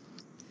 Really?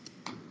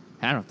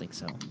 I don't think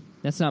so.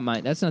 That's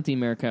not the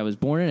America I was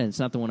born in, and it's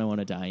not the one I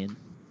want to die in.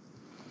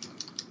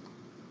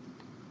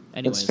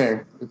 Anyways, it's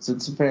fair.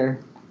 It's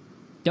fair.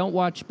 Don't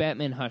watch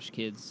Batman Hush,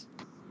 kids.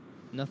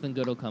 Nothing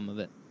good will come of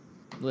it.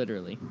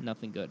 Literally,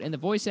 nothing good. And the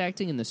voice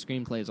acting and the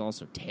screenplay is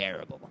also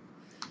terrible.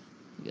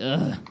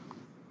 Ugh.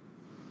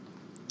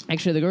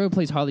 Actually, the girl who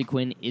plays Harley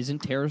Quinn isn't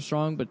Tara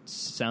Strong, but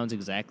sounds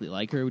exactly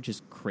like her, which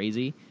is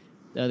crazy.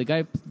 The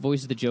guy who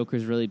voices the Joker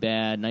is really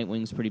bad.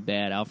 Nightwing's pretty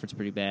bad. Alfred's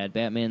pretty bad.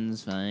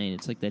 Batman's fine.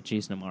 It's like that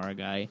Jason Amara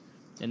guy.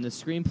 And the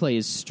screenplay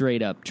is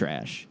straight up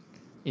trash.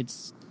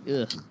 It's,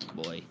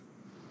 boy.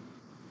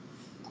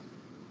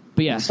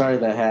 But yeah. I'm sorry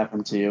that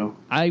happened to you.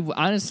 I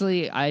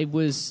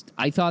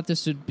thought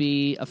this would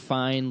be a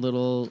fine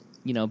little,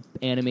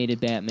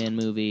 animated Batman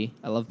movie.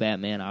 I love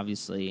Batman,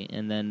 obviously.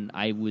 And then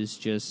I was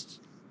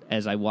just,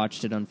 as I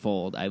watched it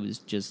unfold, I was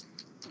just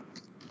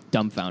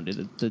dumbfounded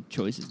at the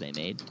choices they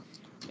made.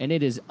 And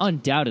it is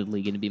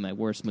undoubtedly going to be my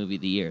worst movie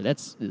of the year.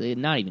 That's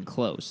not even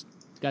close.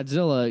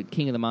 Godzilla,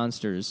 King of the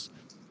Monsters,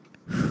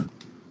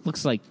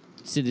 looks like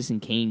Citizen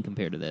Kane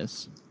compared to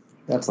this.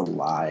 That's a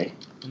lie.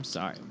 I'm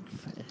sorry.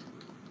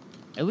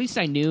 At least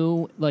I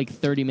knew,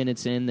 30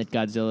 minutes in, that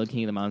Godzilla,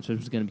 King of the Monsters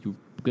was going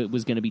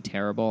to be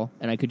terrible,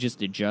 and I could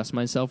just adjust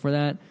myself for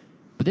that.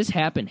 But this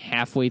happened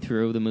halfway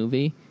through the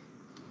movie,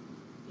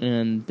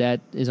 and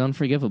that is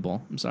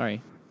unforgivable. I'm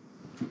sorry.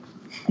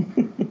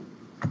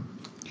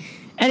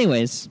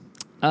 Anyways,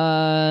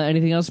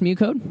 anything else from you,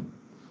 Code?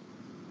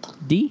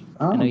 D?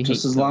 Oh, know you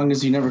just hate as Thor. long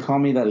as you never call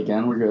me that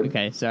again, we're good.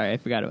 Okay, sorry, I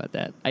forgot about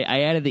that.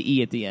 I added the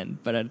E at the end,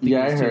 but I think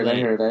Yeah, it was too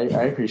late.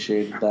 I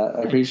appreciated that.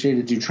 I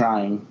appreciated you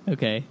trying.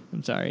 Okay,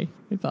 I'm sorry.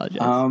 I apologize.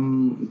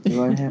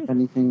 Do I have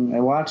anything? I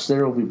watched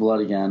There Will Be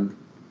Blood again.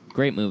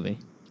 Great movie.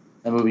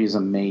 That movie is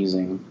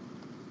amazing.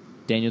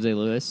 Daniel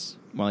Day-Lewis,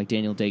 more like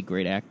Daniel Day,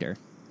 great actor.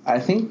 I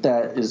think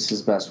that is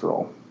his best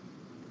role.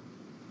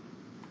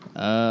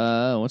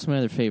 What's my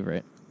other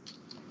favorite?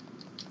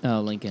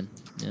 Oh, Lincoln.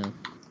 Yeah.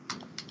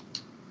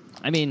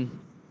 I mean,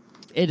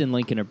 Ed and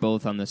Lincoln are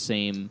both on the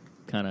same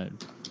kind of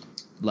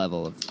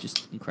level of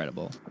just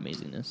incredible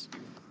amazingness.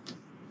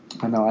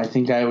 I know. I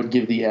think I would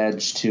give the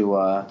edge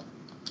to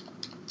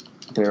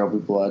There Will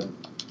Be Blood.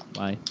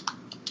 Why?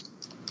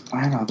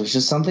 I don't know. There's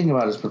just something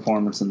about his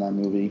performance in that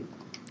movie.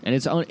 And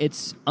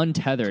it's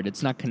untethered.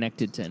 It's not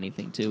connected to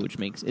anything, too, which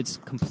makes it's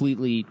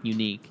completely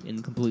unique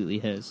and completely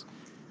his.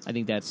 I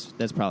think that's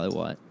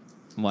probably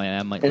why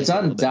I might. It's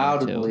like it a little bit more, too.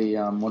 undoubtedly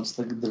what's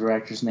the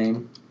director's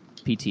name?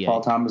 PTA.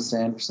 Paul Thomas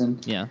Anderson.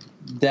 Yeah.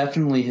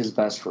 Definitely his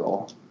best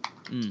role.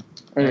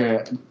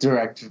 Or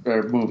director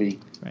or movie.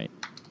 Right.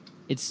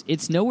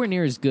 It's nowhere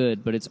near as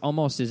good, but it's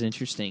almost as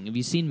interesting. Have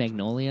you seen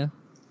Magnolia?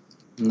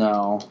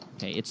 No.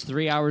 Okay, it's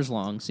 3 hours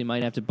long, so you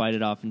might have to bite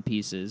it off in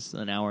pieces,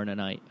 an hour and a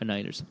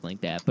night or something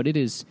like that. But it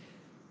is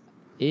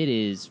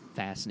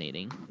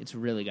fascinating. It's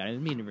really good. I've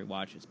been meaning to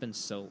rewatch it.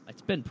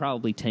 It's been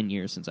probably 10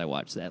 years since I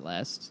watched that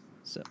last,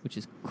 so which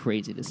is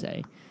crazy to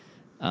say.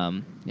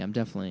 Yeah, I'm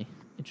definitely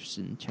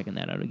interested in checking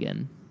that out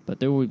again. But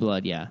There Will Be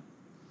Blood, yeah.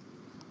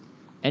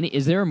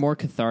 Is there a more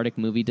cathartic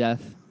movie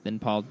death than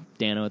Paul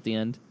Dano at the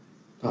end?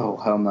 Oh,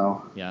 hell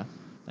no. Yeah,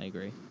 I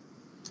agree.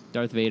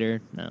 Darth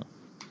Vader, no.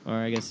 Or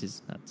I guess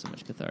he's not so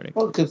much cathartic.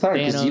 Well,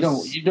 cathartic because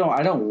Thanos.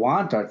 I don't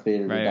want Darth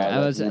Vader to Right, die. I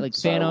was like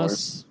Star Thanos.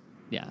 Wars.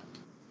 Yeah,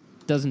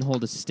 doesn't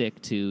hold a stick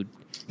to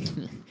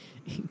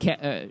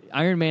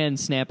Iron Man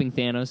snapping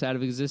Thanos out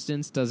of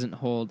existence. Doesn't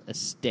hold a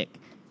stick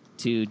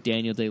to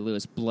Daniel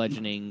Day-Lewis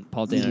bludgeoning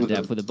Paul Dano to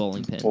death with a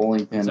bowling pin.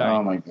 Bowling pin. Sorry.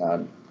 Oh my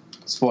god!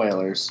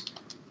 Spoilers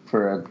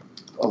for a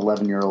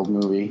 11-year-old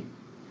movie.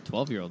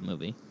 12-year-old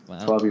movie. Wow.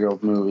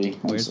 12-year-old movie.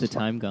 Where's the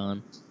time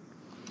gone?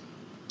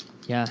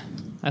 Yeah,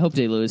 I hope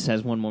Day-Lewis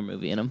has one more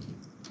movie in him.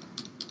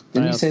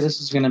 Didn't he say this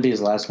was going to be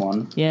his last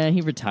one? Yeah,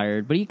 he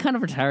retired, but he kind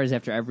of retires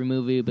after every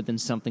movie, but then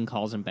something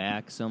calls him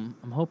back, so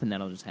I'm hoping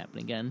that'll just happen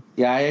again.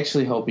 Yeah, I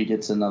actually hope he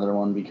gets another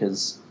one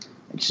because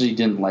I actually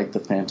didn't like The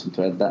Phantom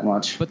Thread that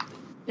much. But,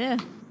 yeah,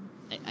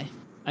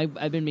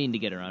 I've been meaning to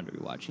get around to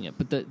rewatching it,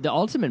 but the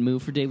ultimate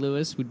move for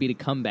Day-Lewis would be to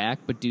come back,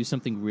 but do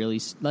something really,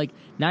 like,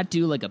 not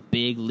do, like, a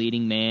big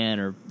leading man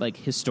or, like,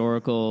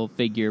 historical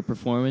figure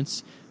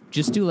performance.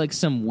 Just do, like,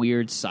 some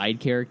weird side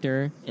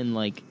character in,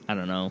 like, I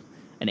don't know,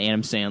 an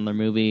Adam Sandler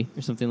movie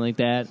or something like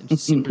that.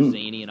 Just super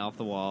zany and off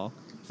the wall.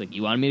 It's like,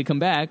 you wanted me to come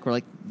back? We're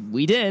like,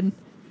 we did.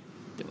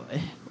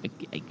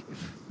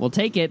 We'll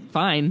take it.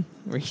 Fine.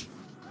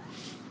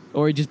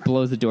 Or he just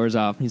blows the doors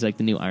off and he's like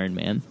the new Iron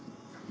Man.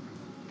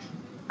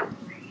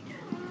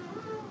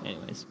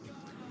 Anyways.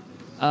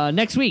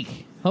 Next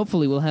week,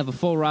 hopefully we'll have a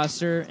full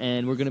roster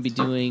and we're going to be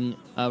doing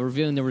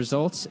reviewing the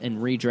results and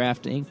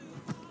redrafting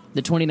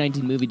the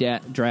 2019 movie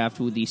draft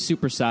with the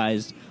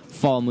supersized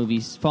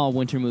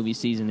fall-winter movie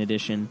season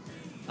edition.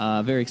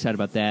 Very excited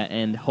about that.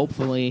 And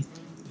hopefully,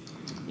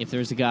 if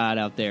there's a God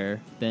out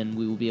there, then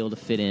we will be able to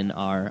fit in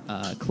our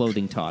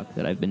clothing talk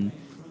that I've been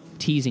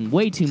teasing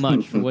way too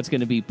much for what's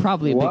going to be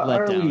probably a big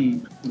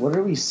letdown. What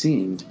are we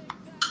seeing?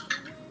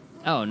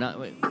 Oh,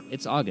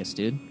 it's August,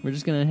 dude. We're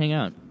just going to hang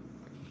out.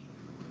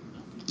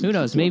 Who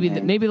knows? Maybe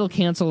they'll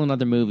cancel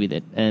another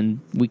movie and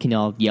we can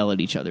all yell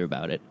at each other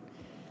about it.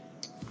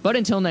 But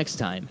until next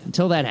time,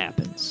 until that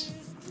happens,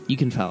 you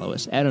can follow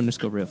us at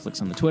 _RealFlix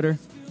on the Twitter,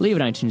 leave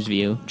an iTunes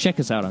review, check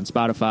us out on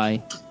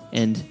Spotify,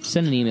 and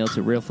send an email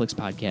to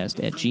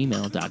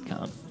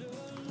realflixpodcast@gmail.com.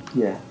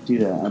 Yeah, do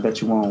that. I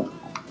bet you won't.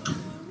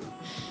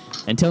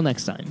 Until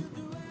next time,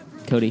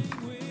 Cody,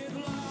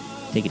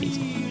 take it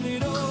easy.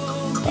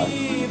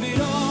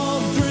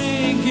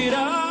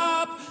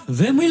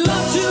 Then we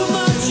love too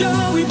much,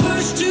 or we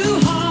push too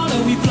hard,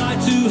 or we fly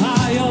too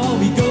high, or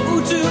we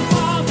go too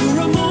far. For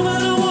a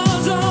moment I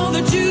was all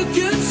that you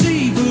could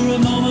see. For a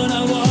moment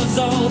I was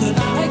all that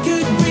I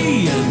could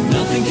be, and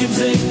nothing can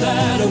take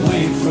that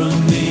away from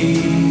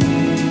me.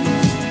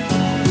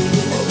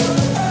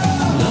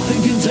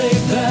 Nothing can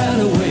take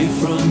that away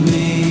from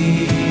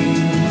me.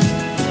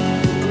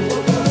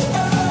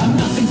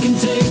 Nothing can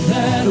take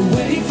that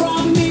away from me.